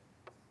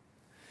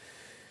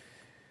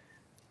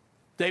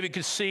 David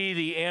could see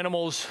the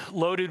animals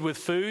loaded with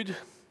food.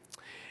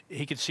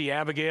 He could see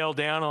Abigail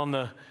down on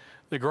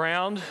the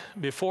ground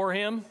before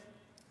him,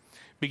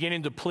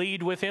 beginning to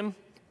plead with him.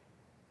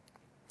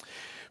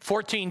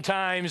 14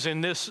 times in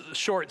this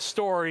short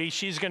story,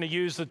 she's going to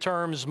use the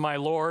terms, my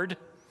Lord.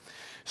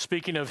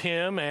 Speaking of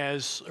him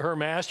as her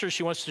master,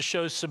 she wants to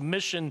show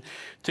submission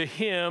to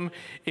him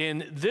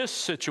in this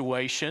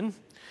situation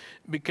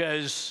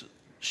because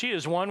she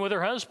is one with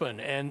her husband,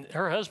 and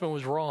her husband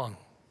was wrong.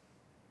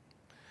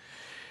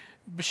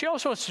 But she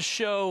also wants to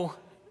show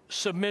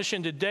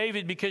submission to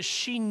David because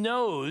she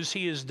knows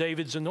he is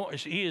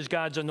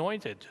God's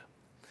anointed.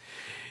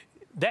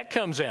 That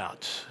comes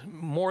out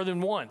more than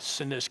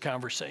once in this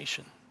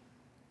conversation.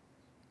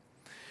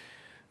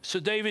 So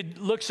David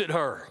looks at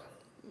her,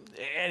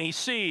 and he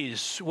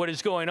sees what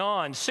is going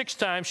on. 6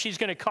 times, she's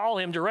going to call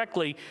him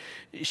directly.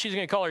 She's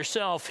going to call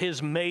herself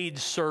his maid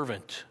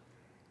servant.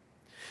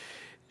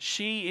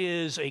 She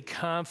is a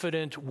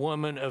confident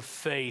woman of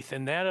faith,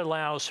 and that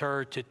allows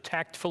her to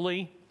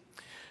tactfully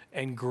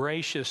and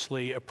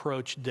graciously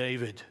approach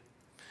David,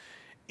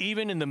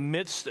 even in the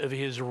midst of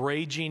his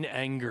raging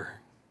anger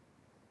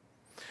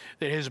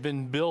that has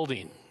been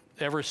building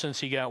ever since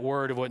he got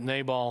word of what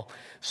Nabal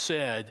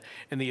said,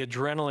 and the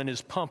adrenaline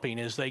is pumping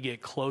as they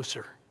get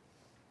closer.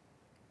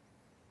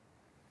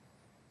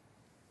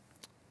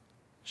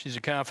 She's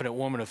a confident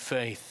woman of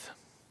faith.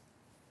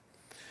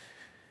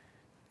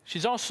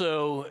 She's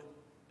also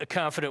a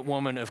confident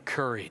woman of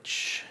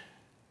courage.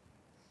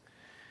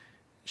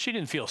 She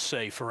didn't feel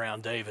safe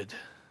around David.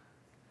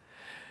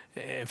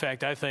 In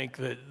fact, I think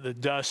that the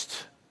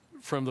dust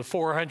from the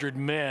 400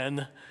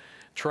 men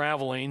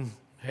traveling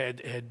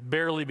had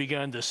barely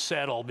begun to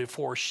settle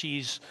before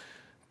she's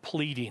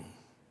pleading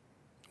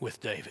with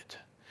David.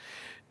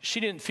 She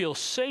didn't feel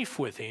safe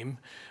with him,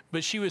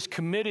 but she was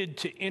committed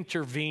to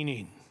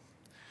intervening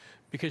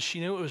because she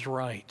knew it was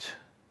right,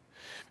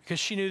 because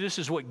she knew this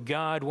is what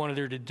God wanted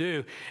her to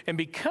do, and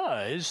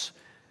because,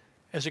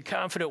 as a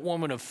confident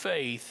woman of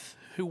faith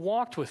who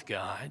walked with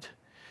God,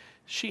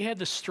 she had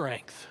the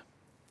strength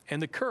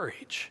and the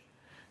courage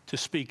to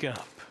speak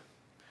up,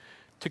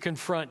 to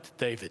confront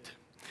David,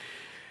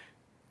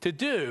 to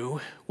do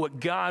what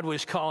God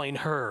was calling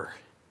her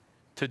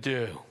to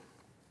do.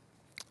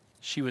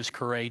 She was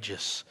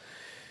courageous.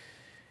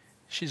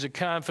 She's a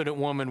confident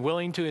woman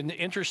willing to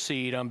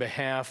intercede on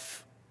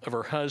behalf of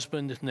her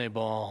husband,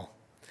 Nabal.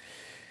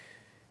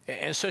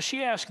 And so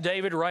she asked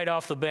David right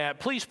off the bat,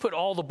 please put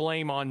all the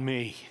blame on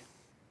me.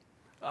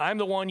 I'm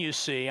the one you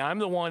see. I'm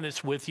the one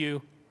that's with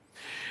you.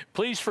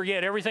 Please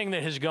forget everything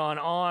that has gone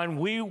on.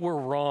 We were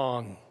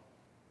wrong.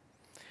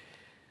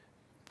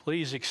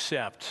 Please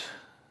accept.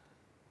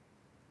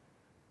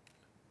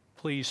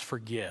 Please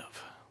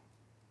forgive.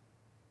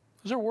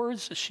 Those are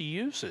words that she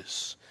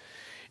uses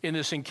in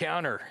this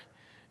encounter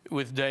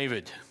with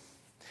David.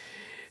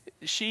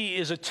 She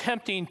is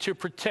attempting to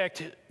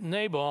protect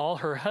Nabal,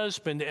 her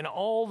husband, and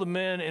all the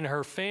men in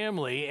her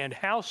family and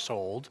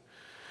household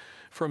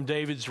from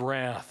David's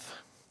wrath.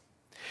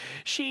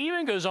 She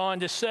even goes on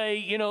to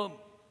say,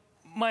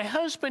 my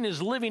husband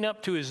is living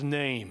up to his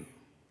name.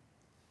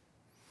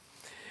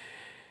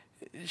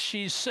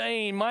 She's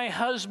saying, my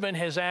husband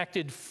has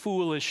acted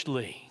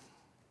foolishly.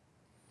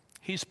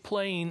 He's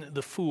playing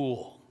the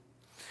fool.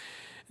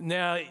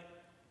 Now,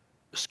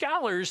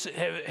 scholars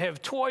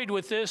have toyed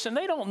with this, and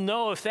they don't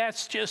know if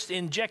that's just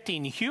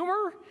injecting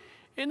humor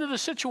into the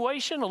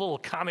situation, a little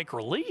comic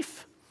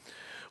relief,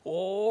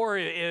 or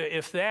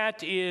if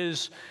that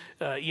is,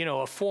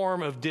 a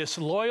form of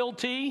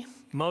disloyalty.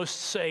 Most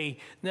say,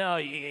 no,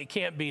 it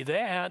can't be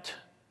that.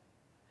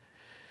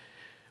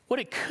 What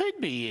it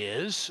could be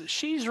is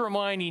she's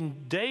reminding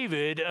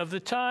David of the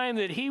time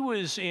that he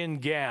was in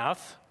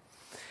Gath,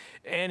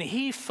 and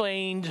he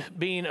feigned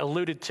being a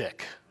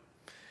lunatic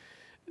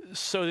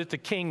so that the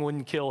king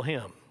wouldn't kill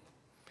him,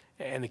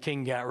 and the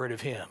king got rid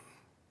of him.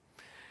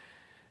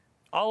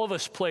 All of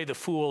us play the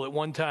fool at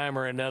one time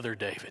or another,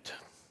 David.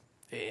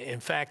 In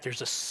fact,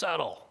 there's a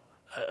subtle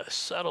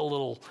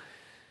little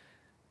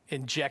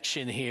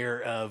injection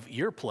here of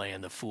you're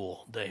playing the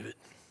fool, David.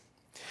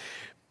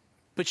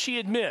 But she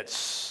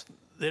admits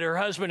that her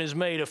husband has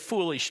made a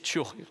foolish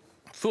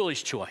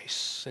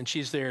choice, and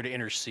she's there to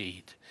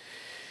intercede.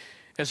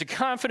 As a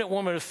confident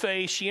woman of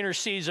faith, she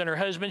intercedes on her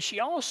husband. She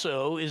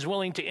also is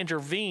willing to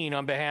intervene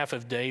on behalf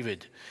of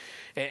David.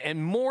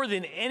 And more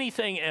than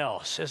anything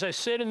else, as I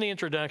said in the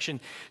introduction,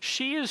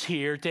 she is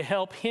here to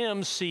help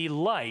him see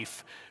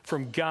life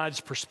from God's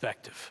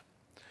perspective.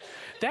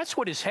 That's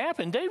what has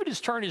happened. David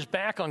has turned his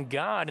back on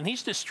God, and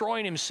he's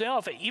destroying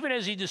himself even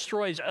as he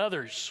destroys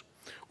others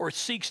or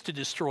seeks to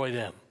destroy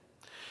them.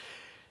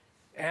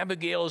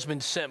 Abigail has been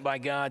sent by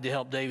God to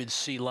help David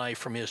see life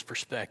from his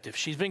perspective.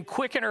 She's been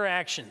quick in her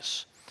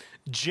actions,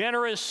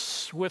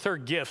 generous with her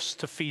gifts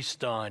to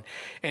feast on,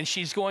 and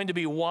she's going to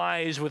be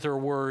wise with her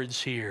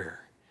words here.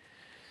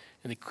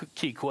 And the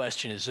key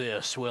question is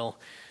this: will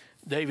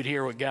David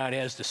hear what God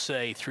has to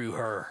say through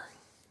her?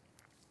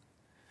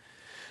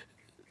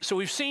 So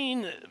we've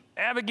seen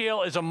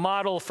Abigail as a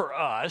model for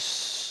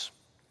us,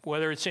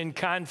 whether it's in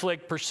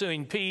conflict,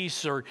 pursuing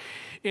peace, or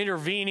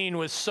intervening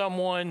with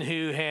someone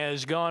who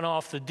has gone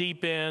off the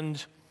deep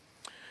end,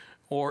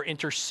 or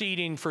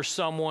interceding for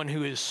someone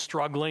who is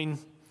struggling,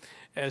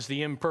 as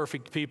the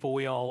imperfect people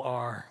we all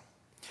are.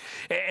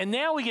 And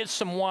now we get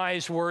some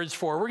wise words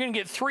for her. We're going to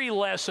get 3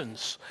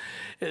 lessons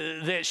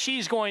that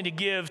she's going to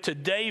give to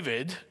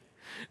David,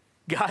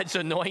 God's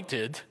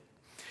anointed,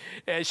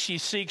 as she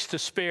seeks to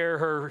spare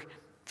her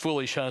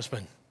foolish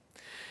husband.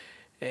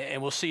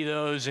 And we'll see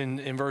those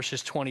in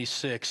verses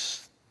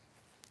 26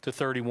 to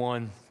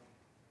 31.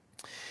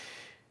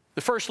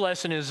 The first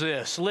lesson is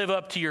this: live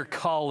up to your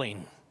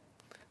calling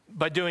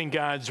by doing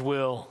God's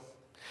will.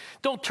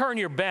 Don't turn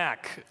your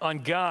back on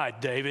God,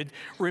 David.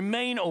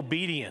 Remain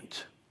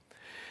obedient.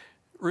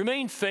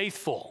 Remain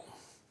faithful.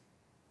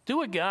 Do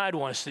what God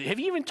wants to do. Have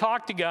you even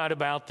talked to God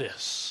about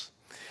this?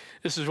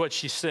 This is what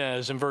she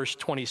says in verse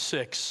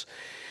 26.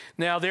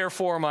 Now,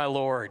 therefore, my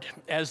Lord,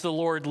 as the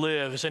Lord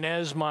lives, and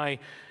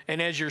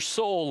as your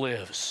soul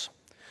lives,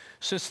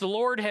 since the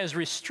Lord has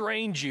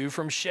restrained you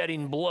from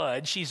shedding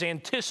blood, she's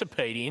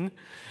anticipating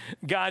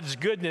God's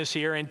goodness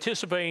here,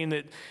 anticipating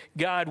that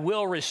God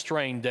will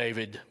restrain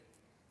David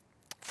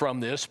from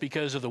this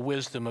because of the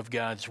wisdom of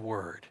God's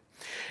word.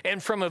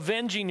 And from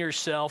avenging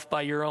yourself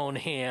by your own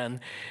hand,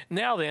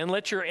 now then,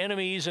 let your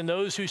enemies and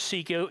those who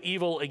seek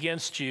evil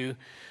against you,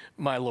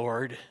 my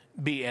Lord,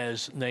 be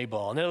as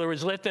Nabal. In other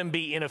words, let them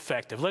be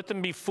ineffective. Let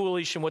them be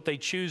foolish in what they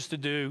choose to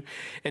do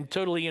and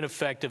totally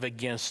ineffective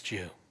against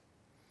you.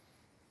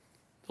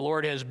 The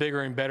Lord has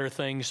bigger and better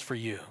things for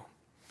you.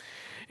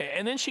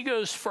 And then she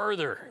goes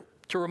further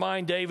to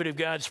remind David of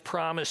God's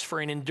promise for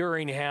an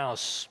enduring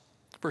house.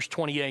 Verse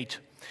 28,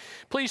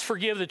 please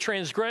forgive the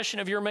transgression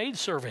of your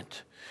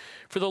maidservant,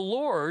 for the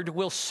Lord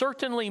will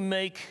certainly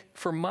make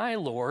for my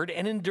Lord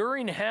an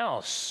enduring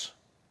house.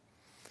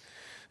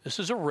 This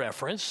is a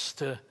reference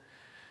to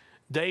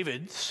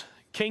David's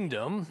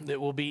kingdom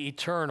that will be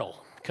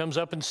eternal. It comes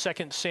up in 2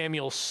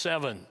 Samuel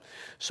 7.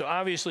 So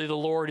obviously the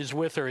Lord is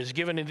with her, has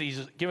given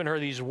her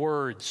these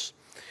words.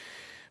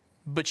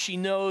 But she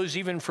knows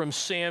even from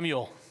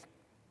Samuel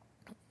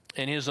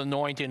and his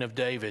anointing of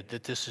David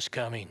that this is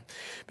coming.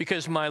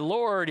 Because my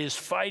Lord is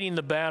fighting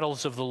the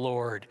battles of the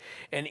Lord,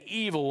 and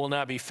evil will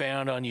not be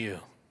found on you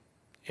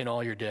in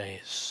all your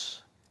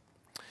days.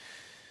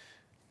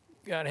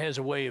 God has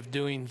a way of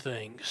doing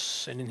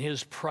things, and in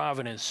his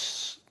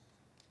providence,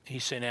 he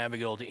sent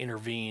Abigail to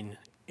intervene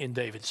in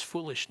David's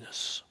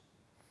foolishness.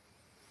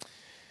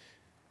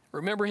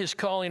 Remember his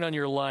calling on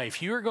your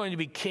life. You are going to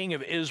be king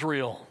of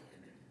Israel.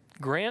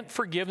 Grant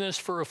forgiveness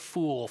for a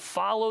fool.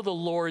 Follow the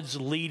Lord's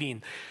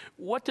leading.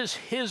 What does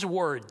his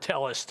word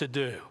tell us to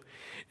do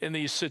in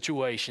these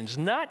situations?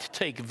 Not to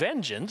take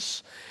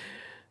vengeance,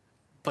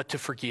 but to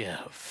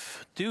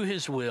forgive. Do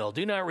his will.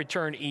 Do not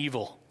return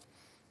evil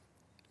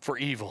for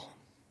evil.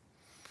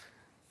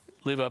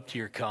 Live up to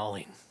your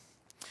calling.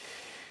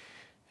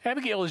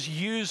 Abigail is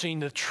using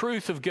the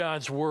truth of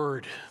God's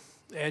word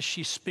as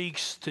she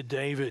speaks to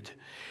David.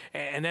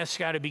 And that's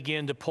got to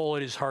begin to pull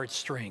at his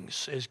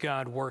heartstrings as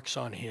God works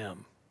on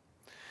him.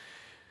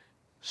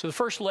 So the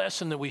first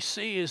lesson that we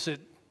see is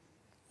that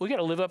we got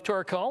to live up to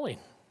our calling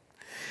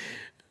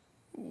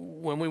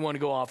when we want to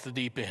go off the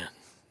deep end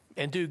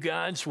and do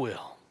God's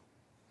will.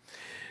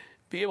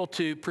 Be able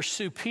to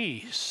pursue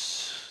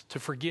peace, to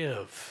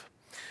forgive.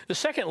 The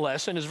second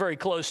lesson is very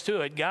close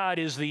to it. God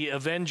is the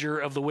avenger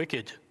of the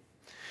wicked.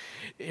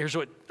 Here's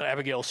what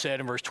Abigail said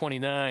in verse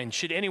 29.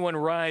 Should anyone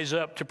rise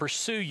up to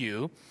pursue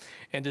you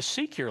and to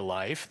seek your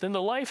life, then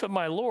the life of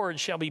my Lord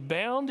shall be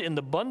bound in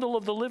the bundle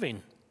of the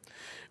living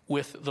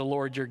with the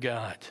Lord your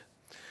God.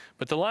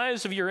 But the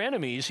lives of your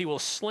enemies he will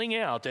sling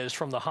out as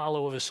from the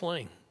hollow of a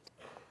sling.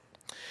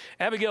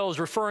 Abigail is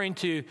referring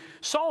to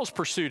Saul's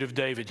pursuit of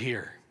David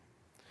here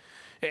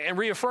and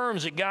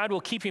reaffirms that God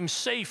will keep him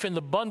safe in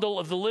the bundle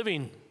of the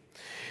living.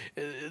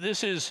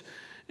 This is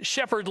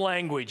shepherd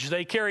language.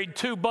 They carried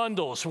 2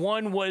 bundles.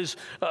 One was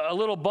a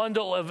little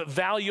bundle of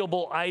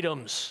valuable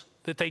items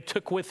that they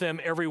took with them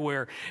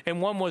everywhere,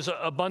 and one was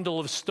a bundle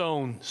of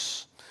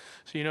stones.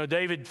 So,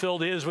 David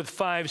filled his with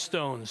 5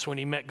 stones when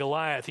he met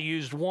Goliath. He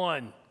used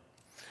 1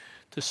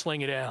 to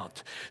sling it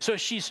out. So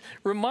she's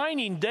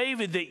reminding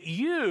David that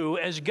you,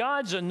 as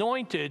God's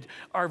anointed,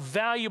 are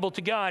valuable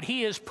to God.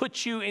 He has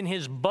put you in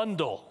his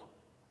bundle.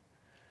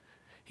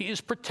 He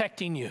is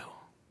protecting you.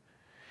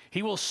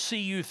 He will see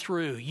you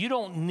through. You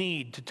don't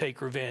need to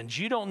take revenge.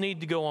 You don't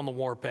need to go on the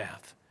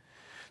warpath.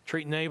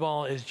 Treat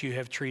Nabal as you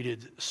have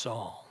treated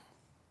Saul.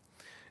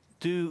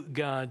 Do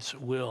God's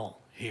will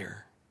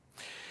here.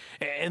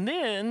 And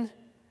then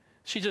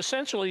she's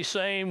essentially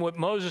saying what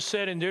Moses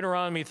said in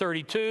Deuteronomy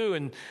 32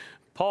 and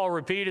Paul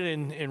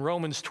repeated in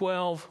Romans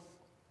 12.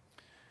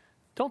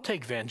 Don't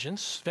take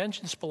vengeance.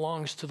 Vengeance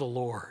belongs to the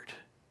Lord.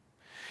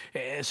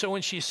 And so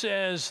when she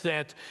says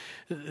that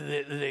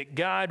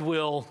God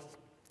will,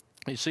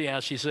 you see how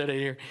she said it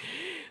here,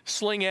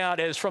 sling out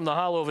as from the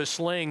hollow of a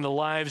sling the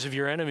lives of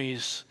your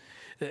enemies.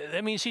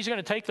 That means he's going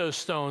to take those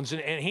stones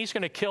and he's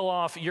going to kill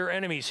off your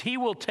enemies. He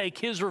will take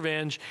his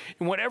revenge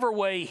in whatever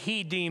way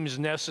he deems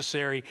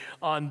necessary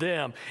on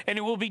them. And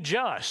it will be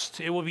just.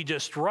 It will be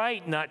just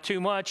right, not too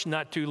much,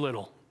 not too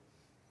little.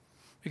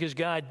 Because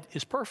God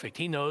is perfect.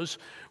 He knows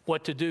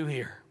what to do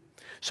here.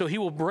 So he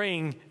will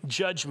bring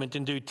judgment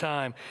in due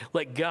time.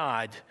 Let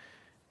God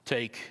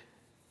take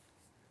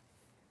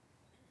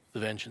the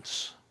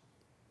vengeance.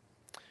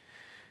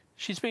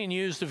 She's being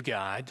used of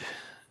God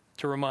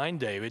to remind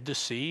David to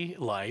see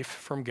life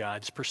from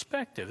God's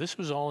perspective. This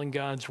was all in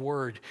God's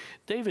word.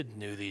 David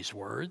knew these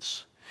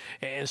words.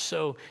 And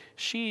so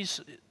she's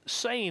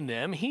saying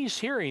them, he's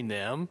hearing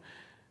them,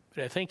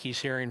 but I think he's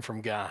hearing from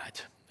God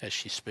as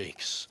she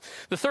speaks.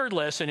 The third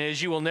lesson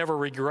is you will never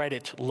regret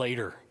it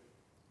later.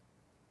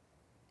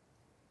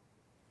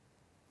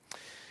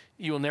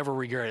 You will never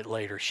regret it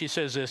later. She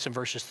says this in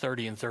verses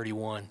 30 and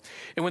 31.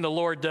 And when the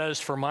Lord does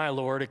for my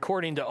Lord,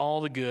 according to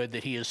all the good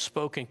that he has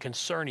spoken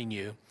concerning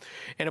you,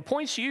 and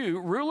appoints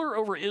you ruler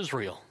over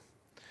Israel,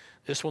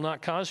 this will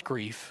not cause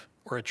grief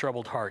or a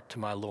troubled heart to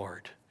my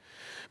Lord,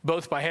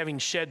 both by having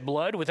shed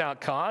blood without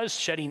cause,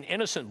 shedding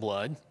innocent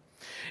blood,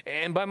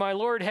 and by my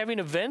Lord having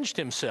avenged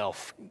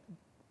himself,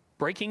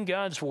 breaking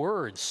God's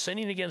word,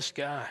 sinning against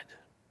God.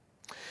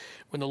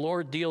 When the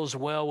Lord deals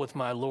well with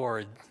my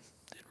Lord,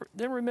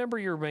 then remember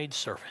your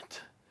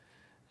maidservant,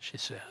 she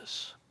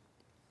says.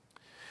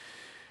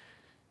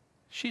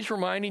 She's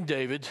reminding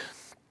David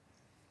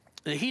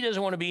that he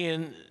doesn't want to be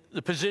in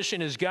the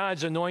position as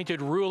God's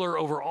anointed ruler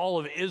over all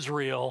of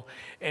Israel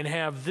and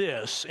have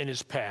this in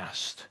his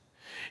past.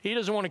 He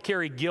doesn't want to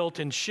carry guilt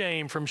and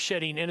shame from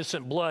shedding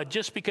innocent blood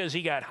just because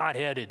he got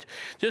hot-headed,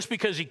 just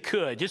because he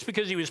could, just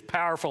because he was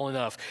powerful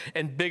enough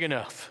and big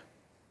enough.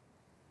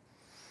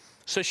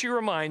 So she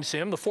reminds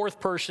him, the fourth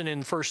person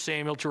in 1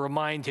 Samuel, to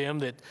remind him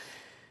that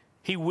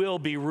he will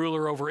be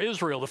ruler over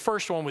Israel. The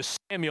first one was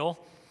Samuel.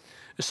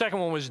 The second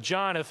one was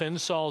Jonathan,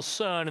 Saul's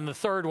son. And the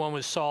third one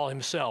was Saul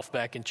himself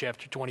back in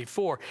chapter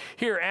 24.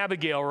 Here,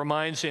 Abigail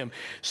reminds him.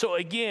 So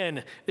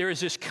again, there is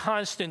this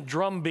constant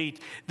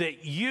drumbeat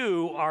that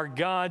you are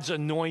God's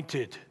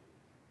anointed.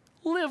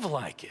 Live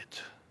like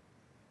it.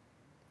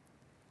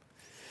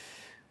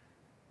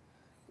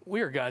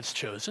 We are God's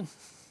chosen.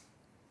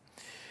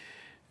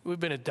 We've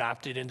been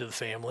adopted into the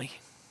family.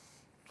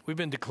 We've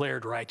been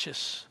declared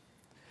righteous.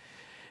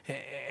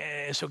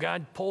 And so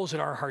God pulls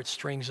at our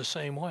heartstrings the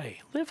same way.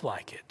 Live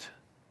like it.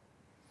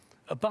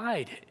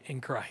 Abide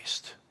in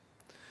Christ.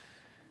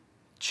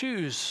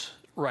 Choose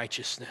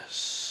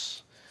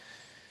righteousness.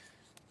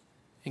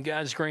 In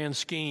God's grand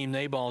scheme,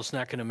 Nabal's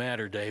not going to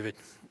matter, David.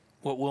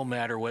 What will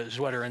matter is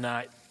whether or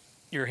not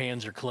your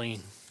hands are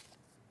clean.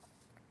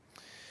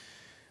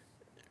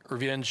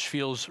 Revenge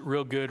feels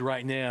real good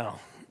right now,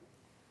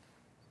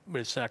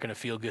 but it's not going to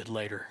feel good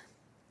later.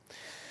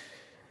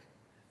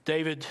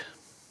 David,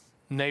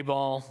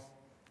 Nabal,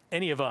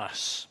 any of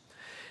us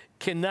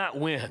cannot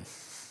win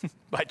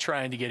by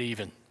trying to get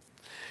even.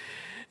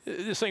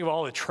 Just think of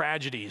all the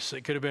tragedies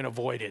that could have been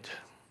avoided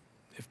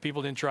if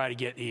people didn't try to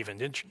get even,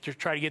 didn't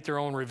try to get their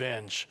own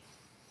revenge.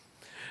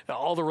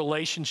 All the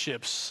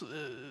relationships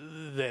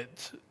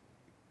that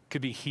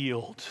could be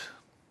healed.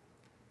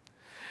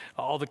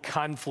 All the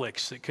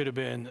conflicts that could have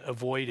been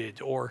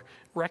avoided or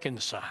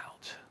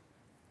reconciled.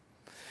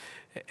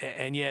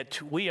 And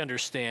yet we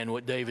understand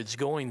what David's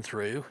going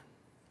through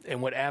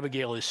and what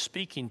Abigail is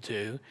speaking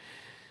to,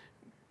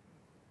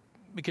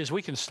 because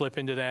we can slip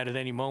into that at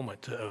any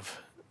moment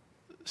of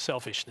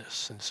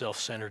selfishness and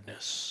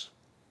self-centeredness.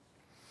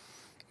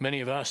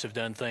 Many of us have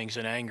done things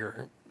in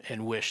anger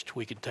and wished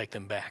we could take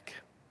them back.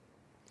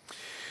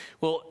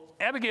 Well,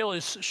 Abigail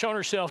has shown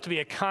herself to be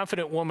a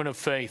confident woman of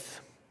faith.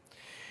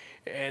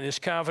 And this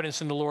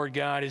confidence in the Lord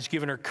God has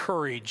given her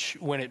courage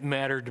when it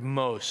mattered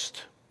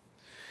most.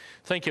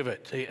 Think of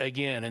it,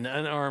 again, an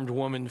unarmed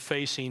woman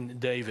facing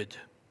David,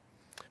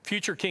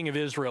 future king of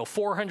Israel,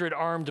 400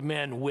 armed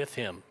men with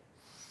him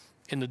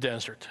in the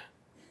desert.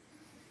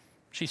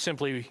 She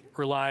simply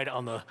relied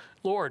on the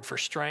Lord for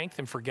strength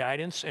and for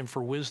guidance and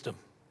for wisdom.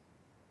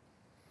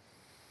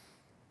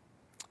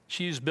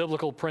 She used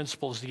biblical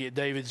principles to get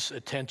David's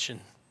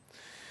attention.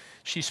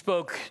 She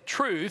spoke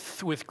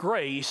truth with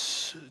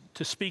grace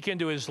to speak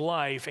into his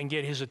life and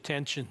get his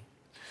attention,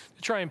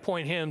 to try and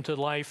point him to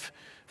life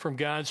from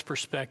God's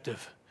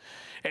perspective.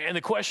 And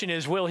the question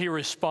is, will he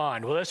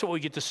respond? Well, that's what we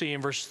get to see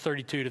in verses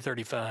 32 to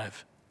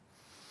 35.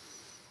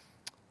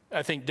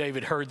 I think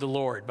David heard the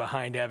Lord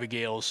behind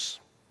Abigail's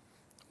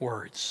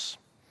words.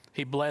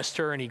 He blessed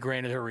her and he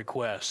granted her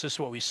request. This is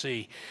what we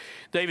see.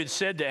 David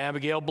said to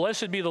Abigail,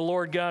 "Blessed be the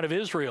Lord God of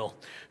Israel,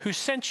 who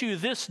sent you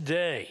this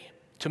day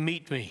to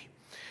meet me.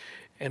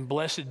 And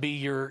blessed be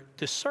your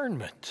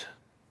discernment."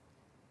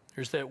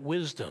 There's that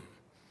wisdom,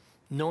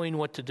 knowing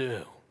what to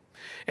do.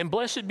 "And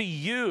blessed be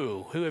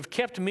you who have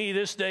kept me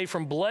this day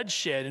from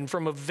bloodshed and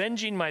from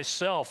avenging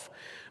myself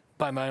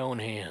by my own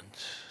hand.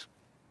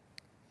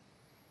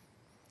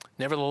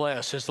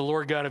 Nevertheless, as the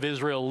Lord God of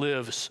Israel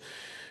lives,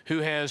 who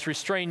has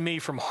restrained me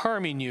from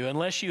harming you,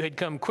 unless you had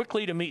come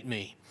quickly to meet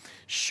me,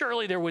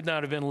 surely there would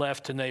not have been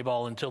left to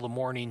Nabal until the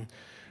morning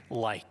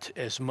light,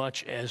 as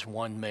much as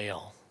one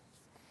male."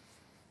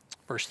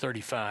 Verse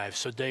 35,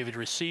 "So David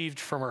received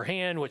from her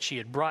hand what she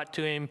had brought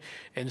to him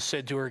and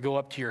said to her, 'Go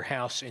up to your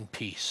house in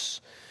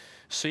peace.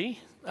 See,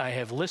 I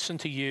have listened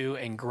to you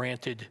and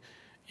granted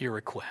your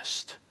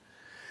request.'"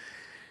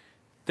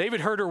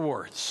 David heard her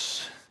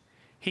words.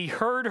 He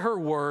heard her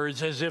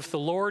words as if the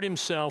Lord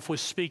himself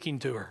was speaking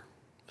to her,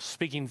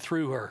 speaking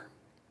through her.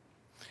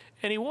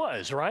 And he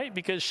was, right?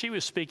 Because she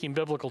was speaking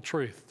biblical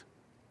truth.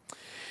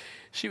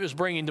 She was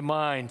bringing to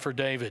mind for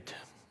David.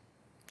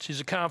 She's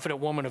a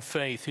confident woman of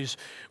faith who's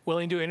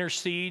willing to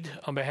intercede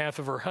on behalf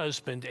of her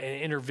husband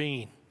and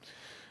intervene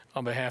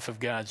on behalf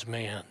of God's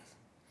man.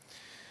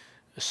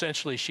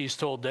 Essentially, she's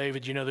told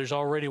David, you know, there's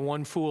already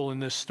one fool in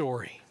this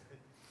story.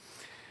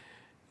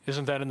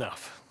 Isn't that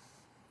enough?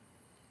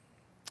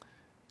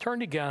 Turn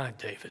to God,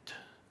 David.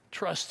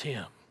 Trust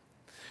him.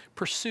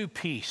 Pursue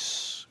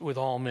peace with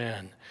all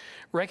men.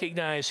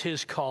 Recognize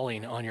his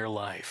calling on your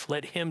life.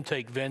 Let him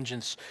take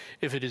vengeance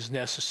if it is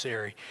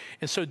necessary.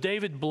 And so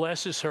David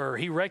blesses her.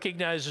 He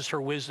recognizes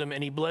her wisdom,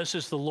 and he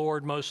blesses the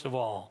Lord most of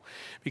all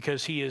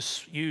because he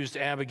has used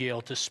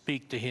Abigail to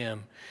speak to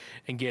him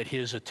and get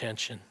his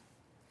attention.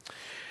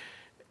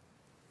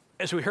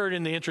 As we heard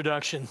in the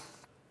introduction,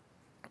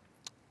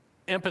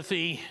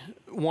 empathy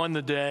won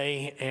the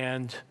day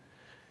and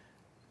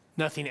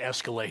nothing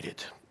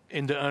escalated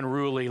into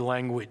unruly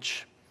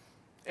language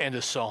and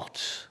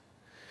assault.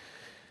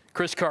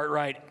 Chris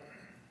Cartwright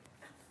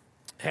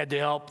had to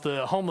help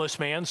the homeless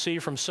man see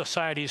from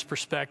society's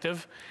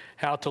perspective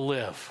how to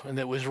live, and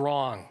that it was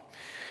wrong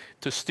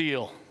to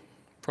steal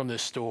from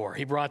this store.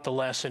 He brought the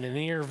lesson and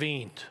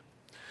intervened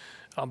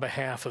on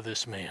behalf of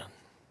this man.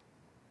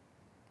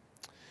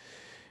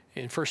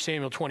 In 1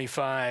 Samuel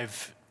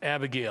 25,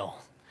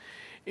 Abigail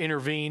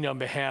intervened on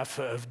behalf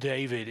of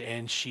David,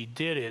 and she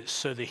did it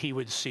so that he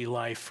would see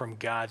life from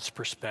God's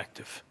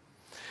perspective.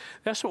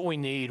 That's what we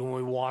need when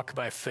we walk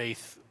by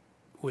faith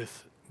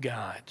with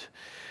God.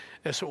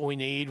 That's what we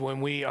need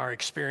when we are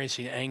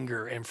experiencing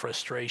anger and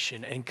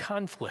frustration and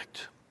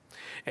conflict.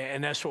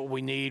 And that's what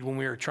we need when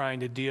we are trying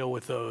to deal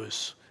with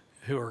those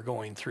who are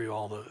going through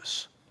all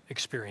those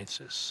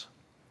experiences.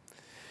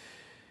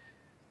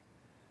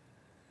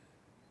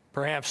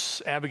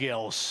 Perhaps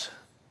Abigail's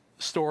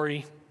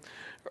story,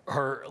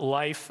 her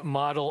life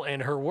model,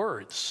 and her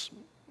words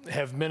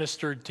have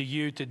ministered to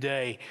you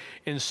today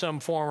in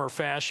some form or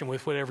fashion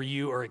with whatever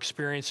you are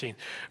experiencing.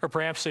 Or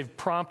perhaps they've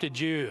prompted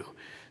you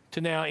to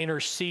now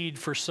intercede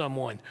for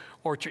someone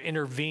or to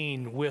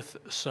intervene with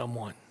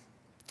someone.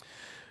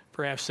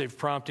 Perhaps they've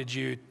prompted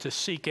you to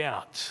seek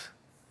out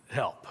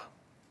help.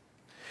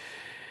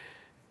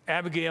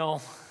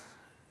 Abigail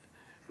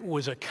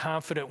was a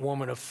confident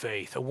woman of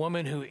faith, a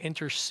woman who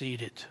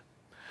interceded.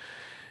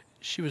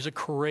 She was a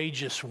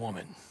courageous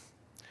woman.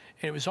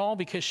 And it was all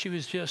because she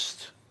was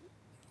just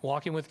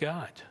walking with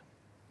God.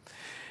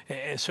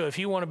 And so if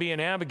you want to be an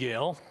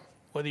Abigail,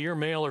 whether you're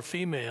male or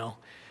female,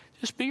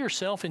 just be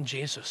yourself in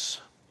Jesus.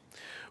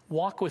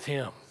 Walk with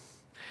him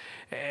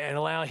and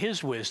allow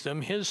his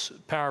wisdom, his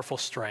powerful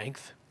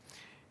strength,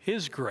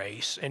 his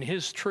grace, and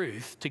his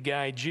truth to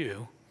guide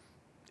you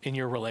in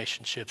your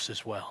relationships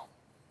as well.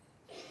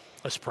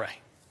 Let's pray.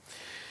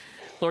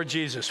 Lord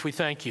Jesus, we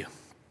thank you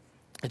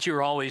that you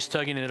are always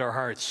tugging at our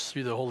hearts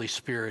through the Holy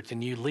Spirit,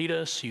 and you lead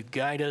us, you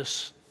guide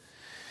us,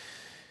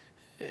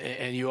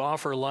 and you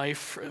offer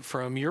life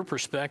from your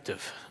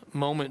perspective,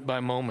 moment by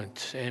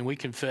moment. And we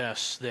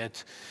confess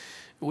that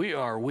we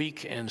are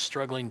weak and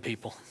struggling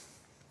people,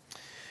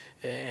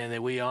 and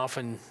that we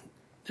often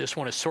just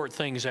want to sort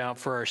things out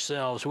for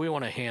ourselves. We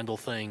want to handle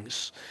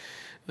things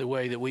the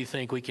way that we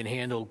think we can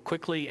handle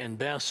quickly and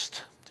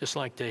best, just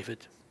like David.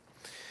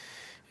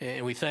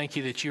 And we thank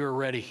you that you are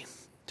ready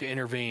to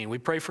intervene. We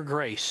pray for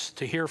grace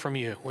to hear from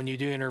you when you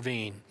do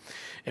intervene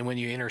and when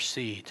you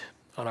intercede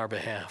on our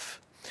behalf.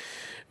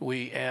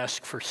 We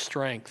ask for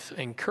strength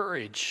and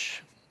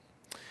courage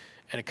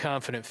and a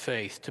confident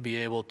faith to be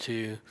able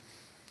to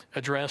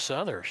address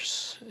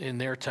others in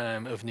their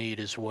time of need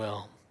as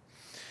well.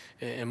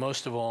 And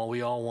most of all,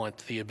 we all want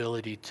the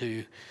ability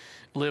to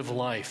live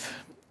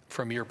life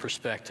from your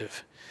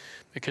perspective,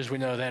 because we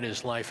know that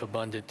is life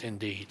abundant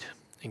indeed.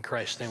 In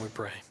Christ's name we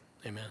pray.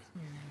 Amen.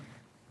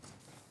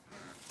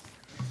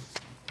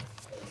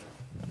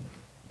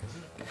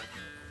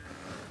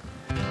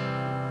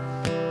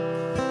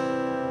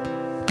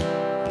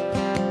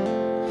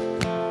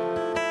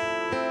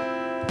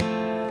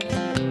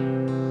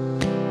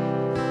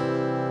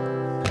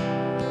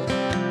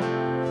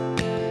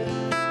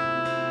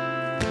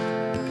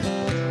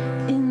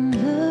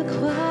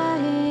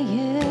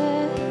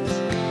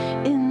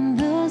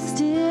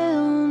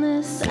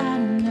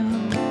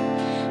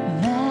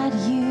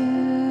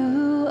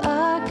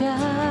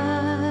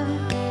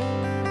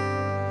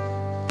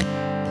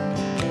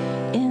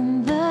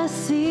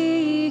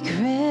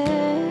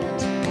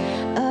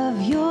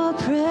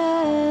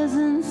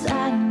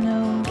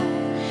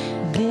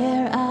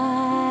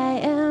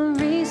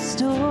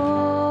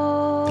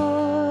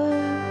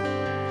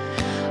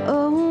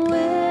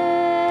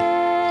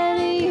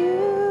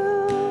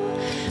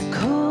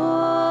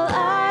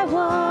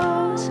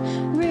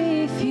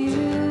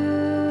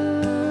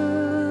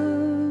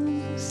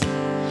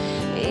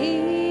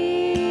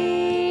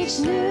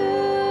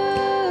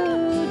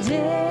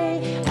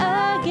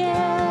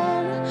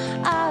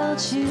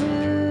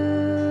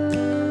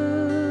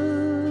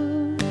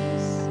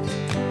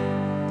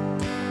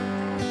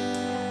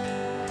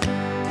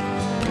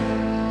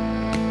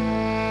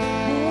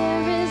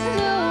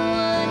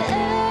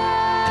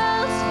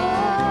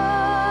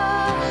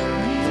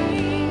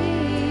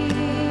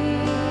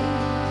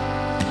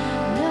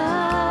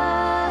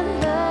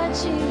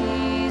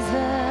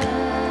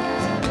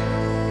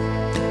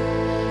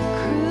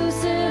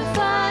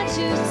 Crucified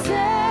to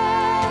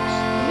set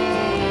me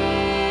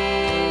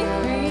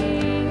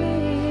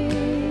free.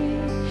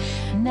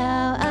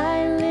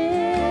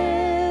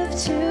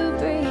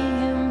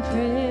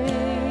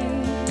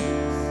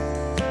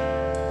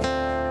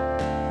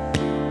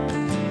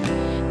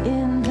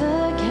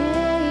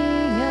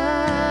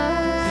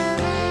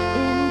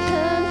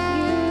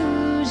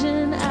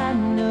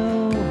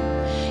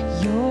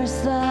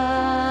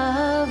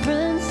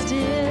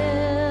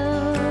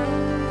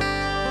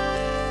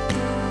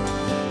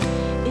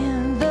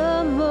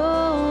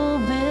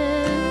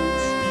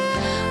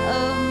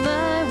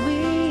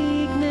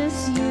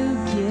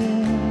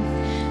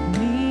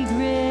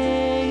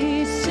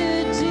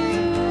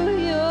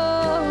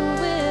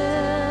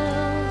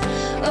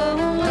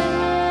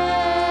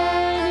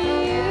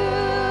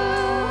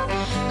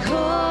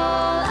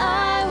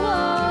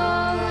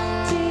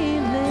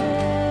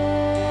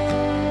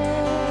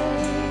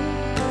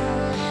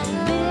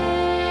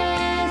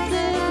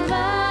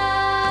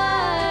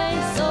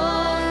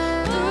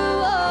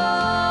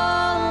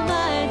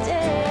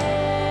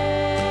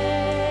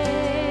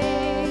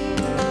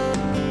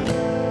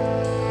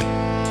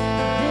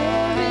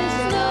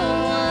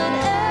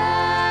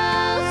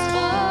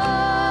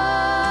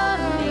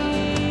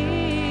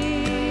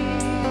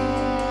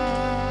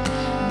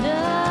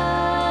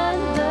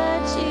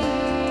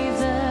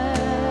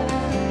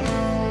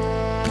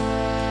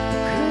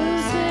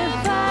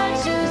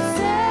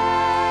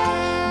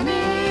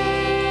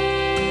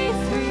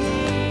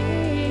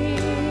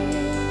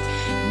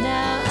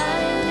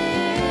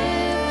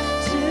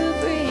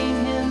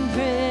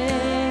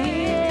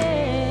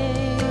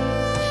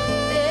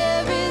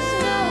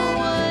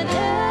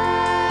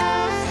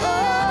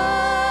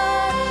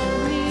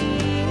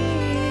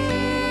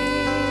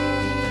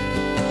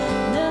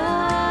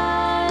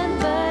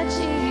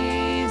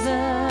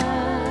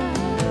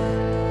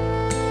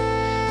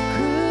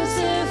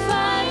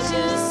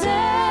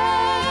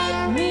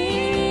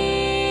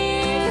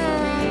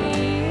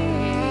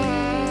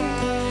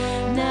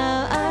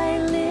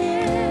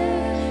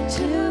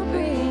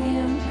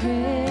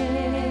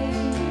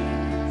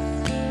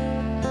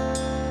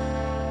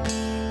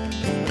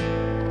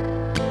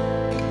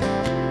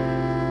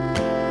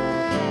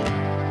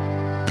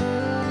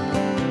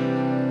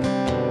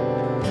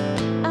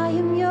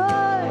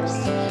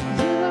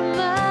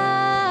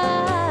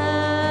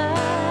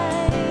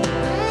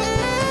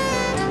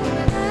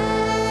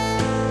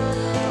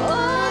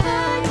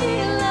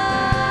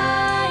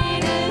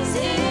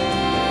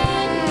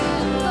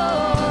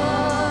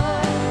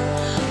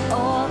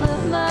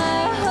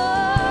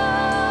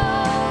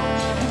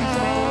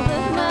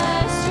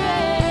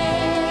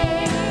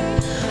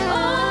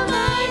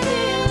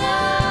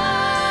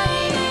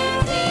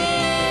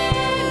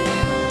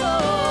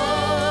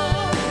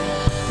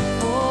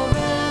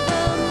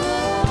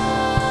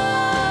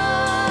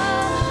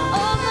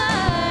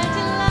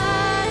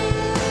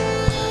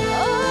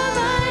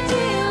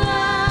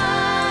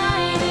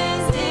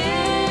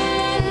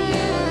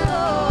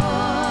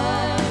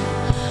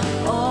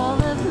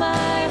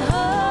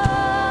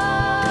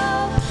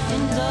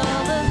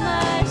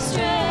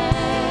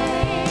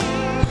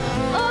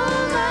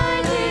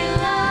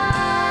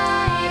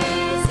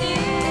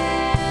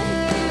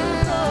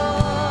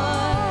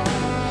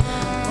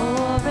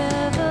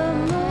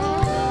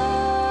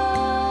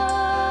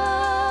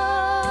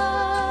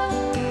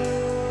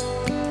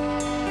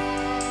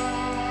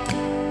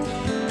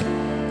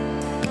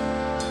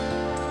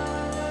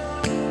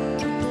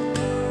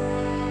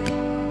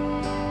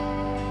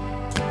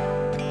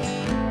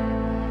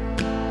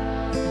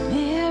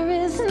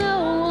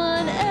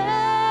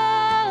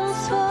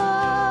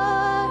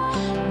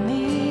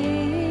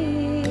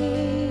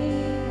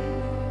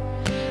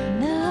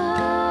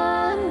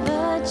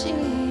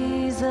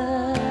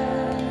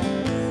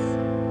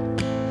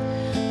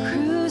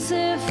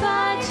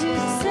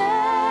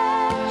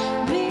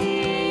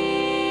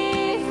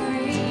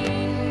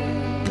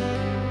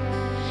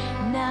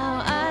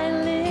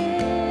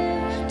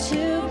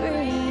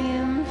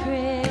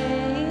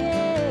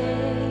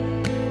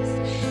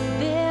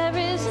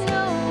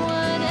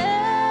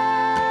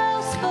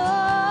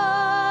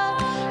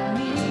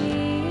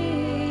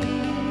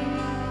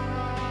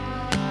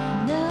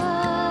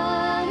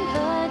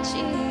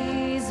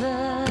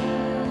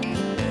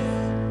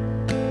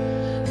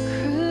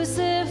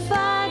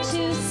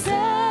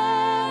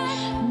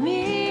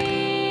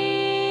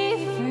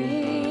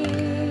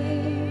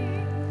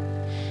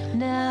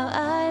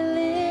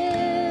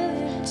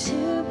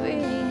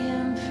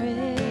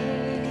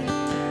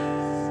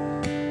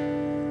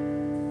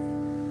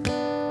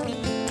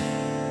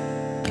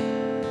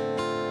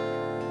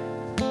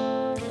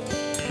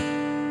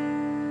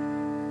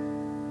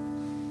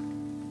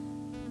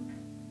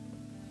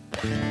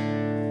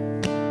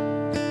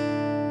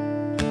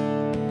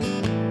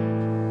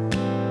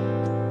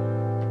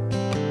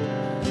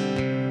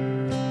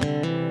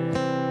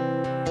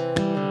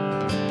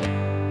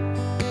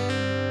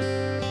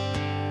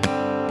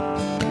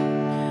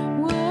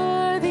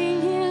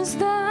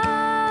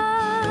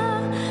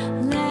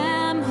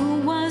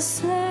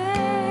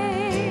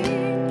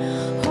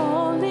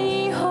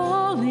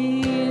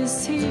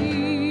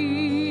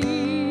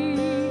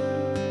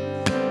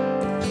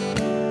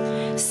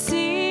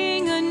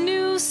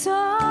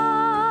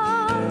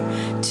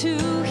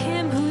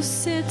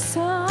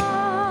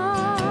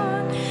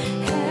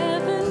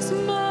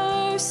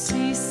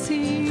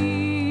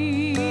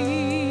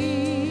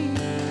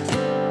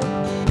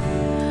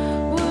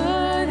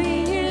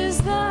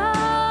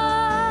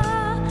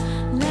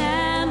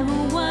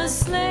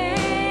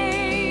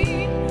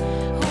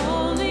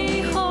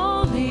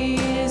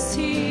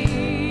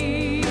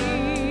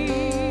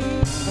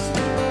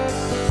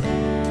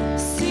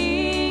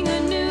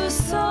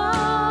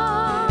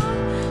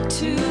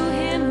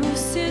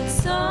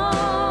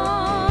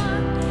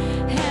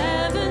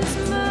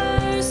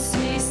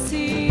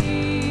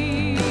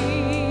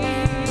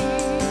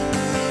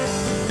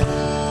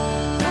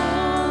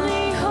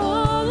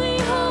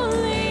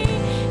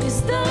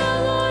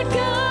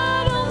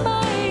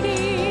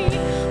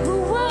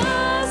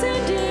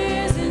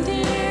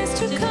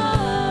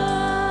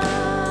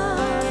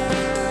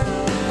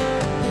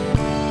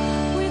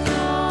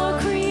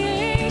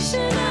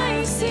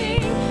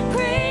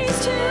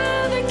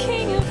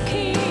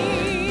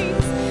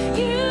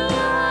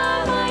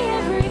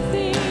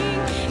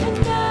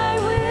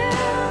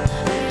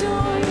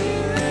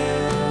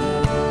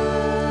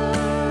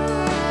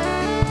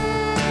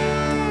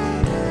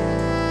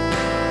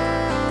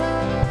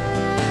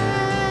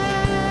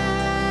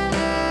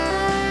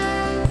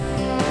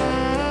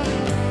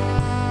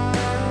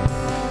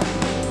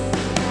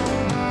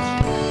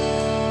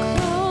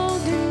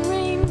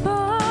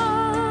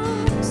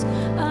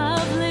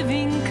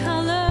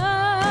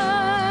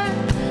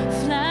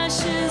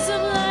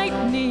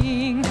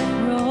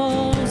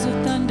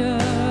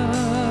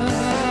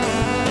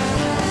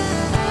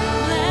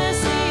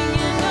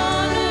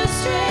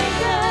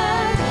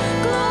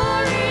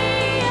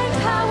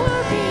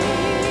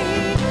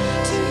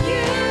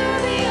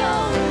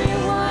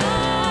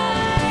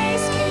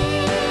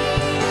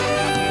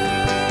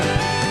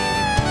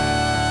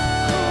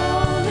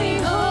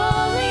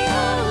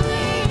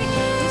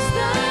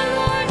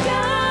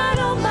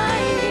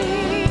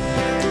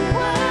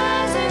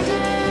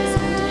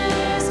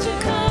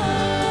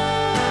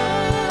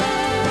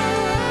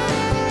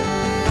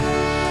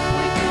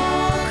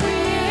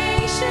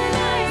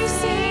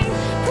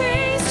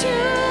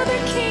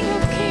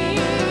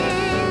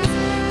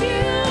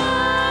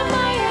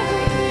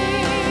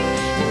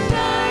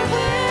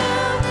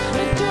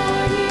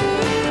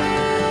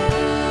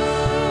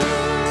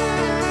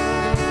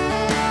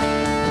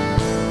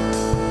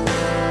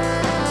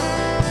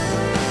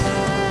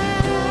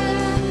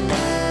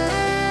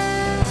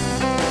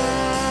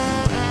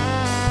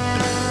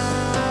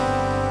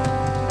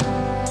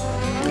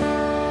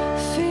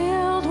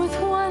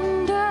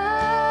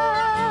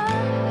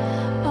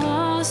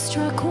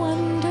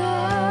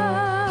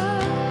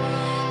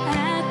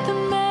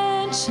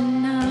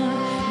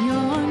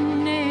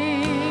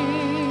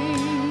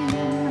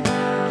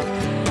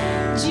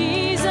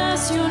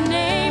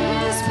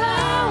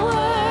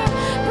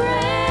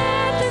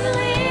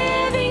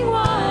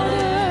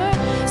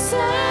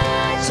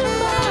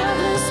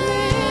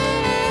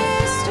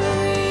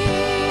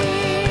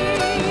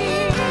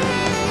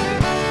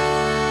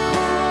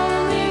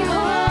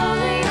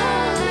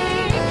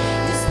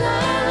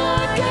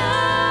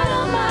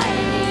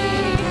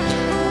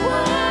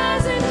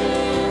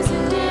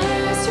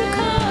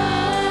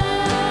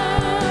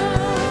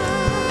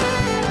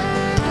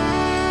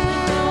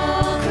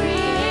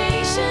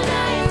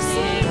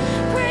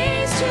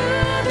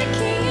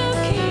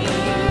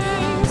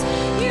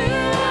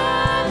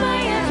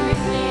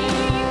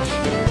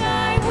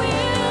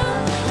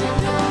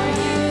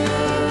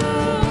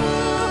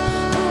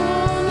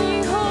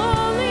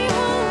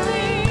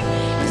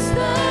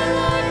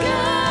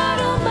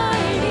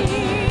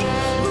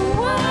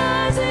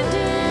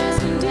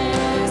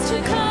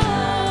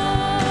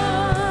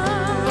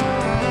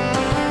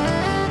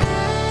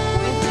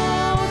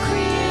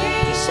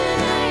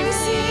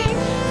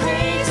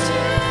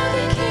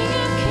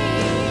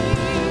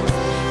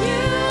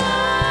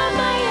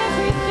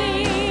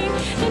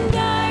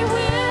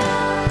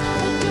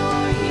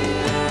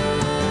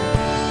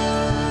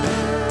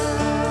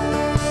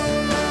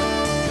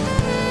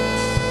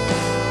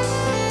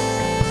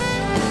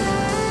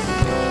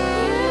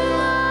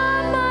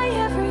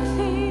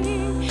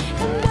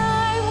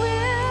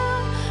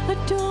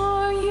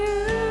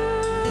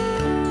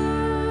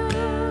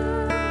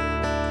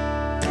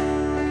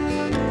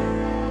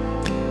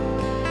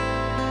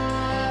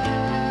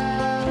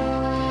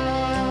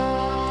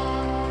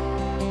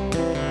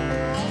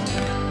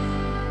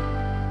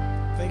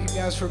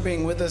 guys for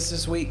being with us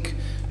this week.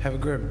 Have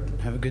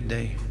a good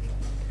day.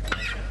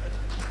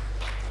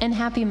 And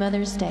happy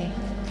Mother's Day.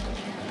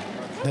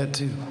 That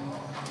too.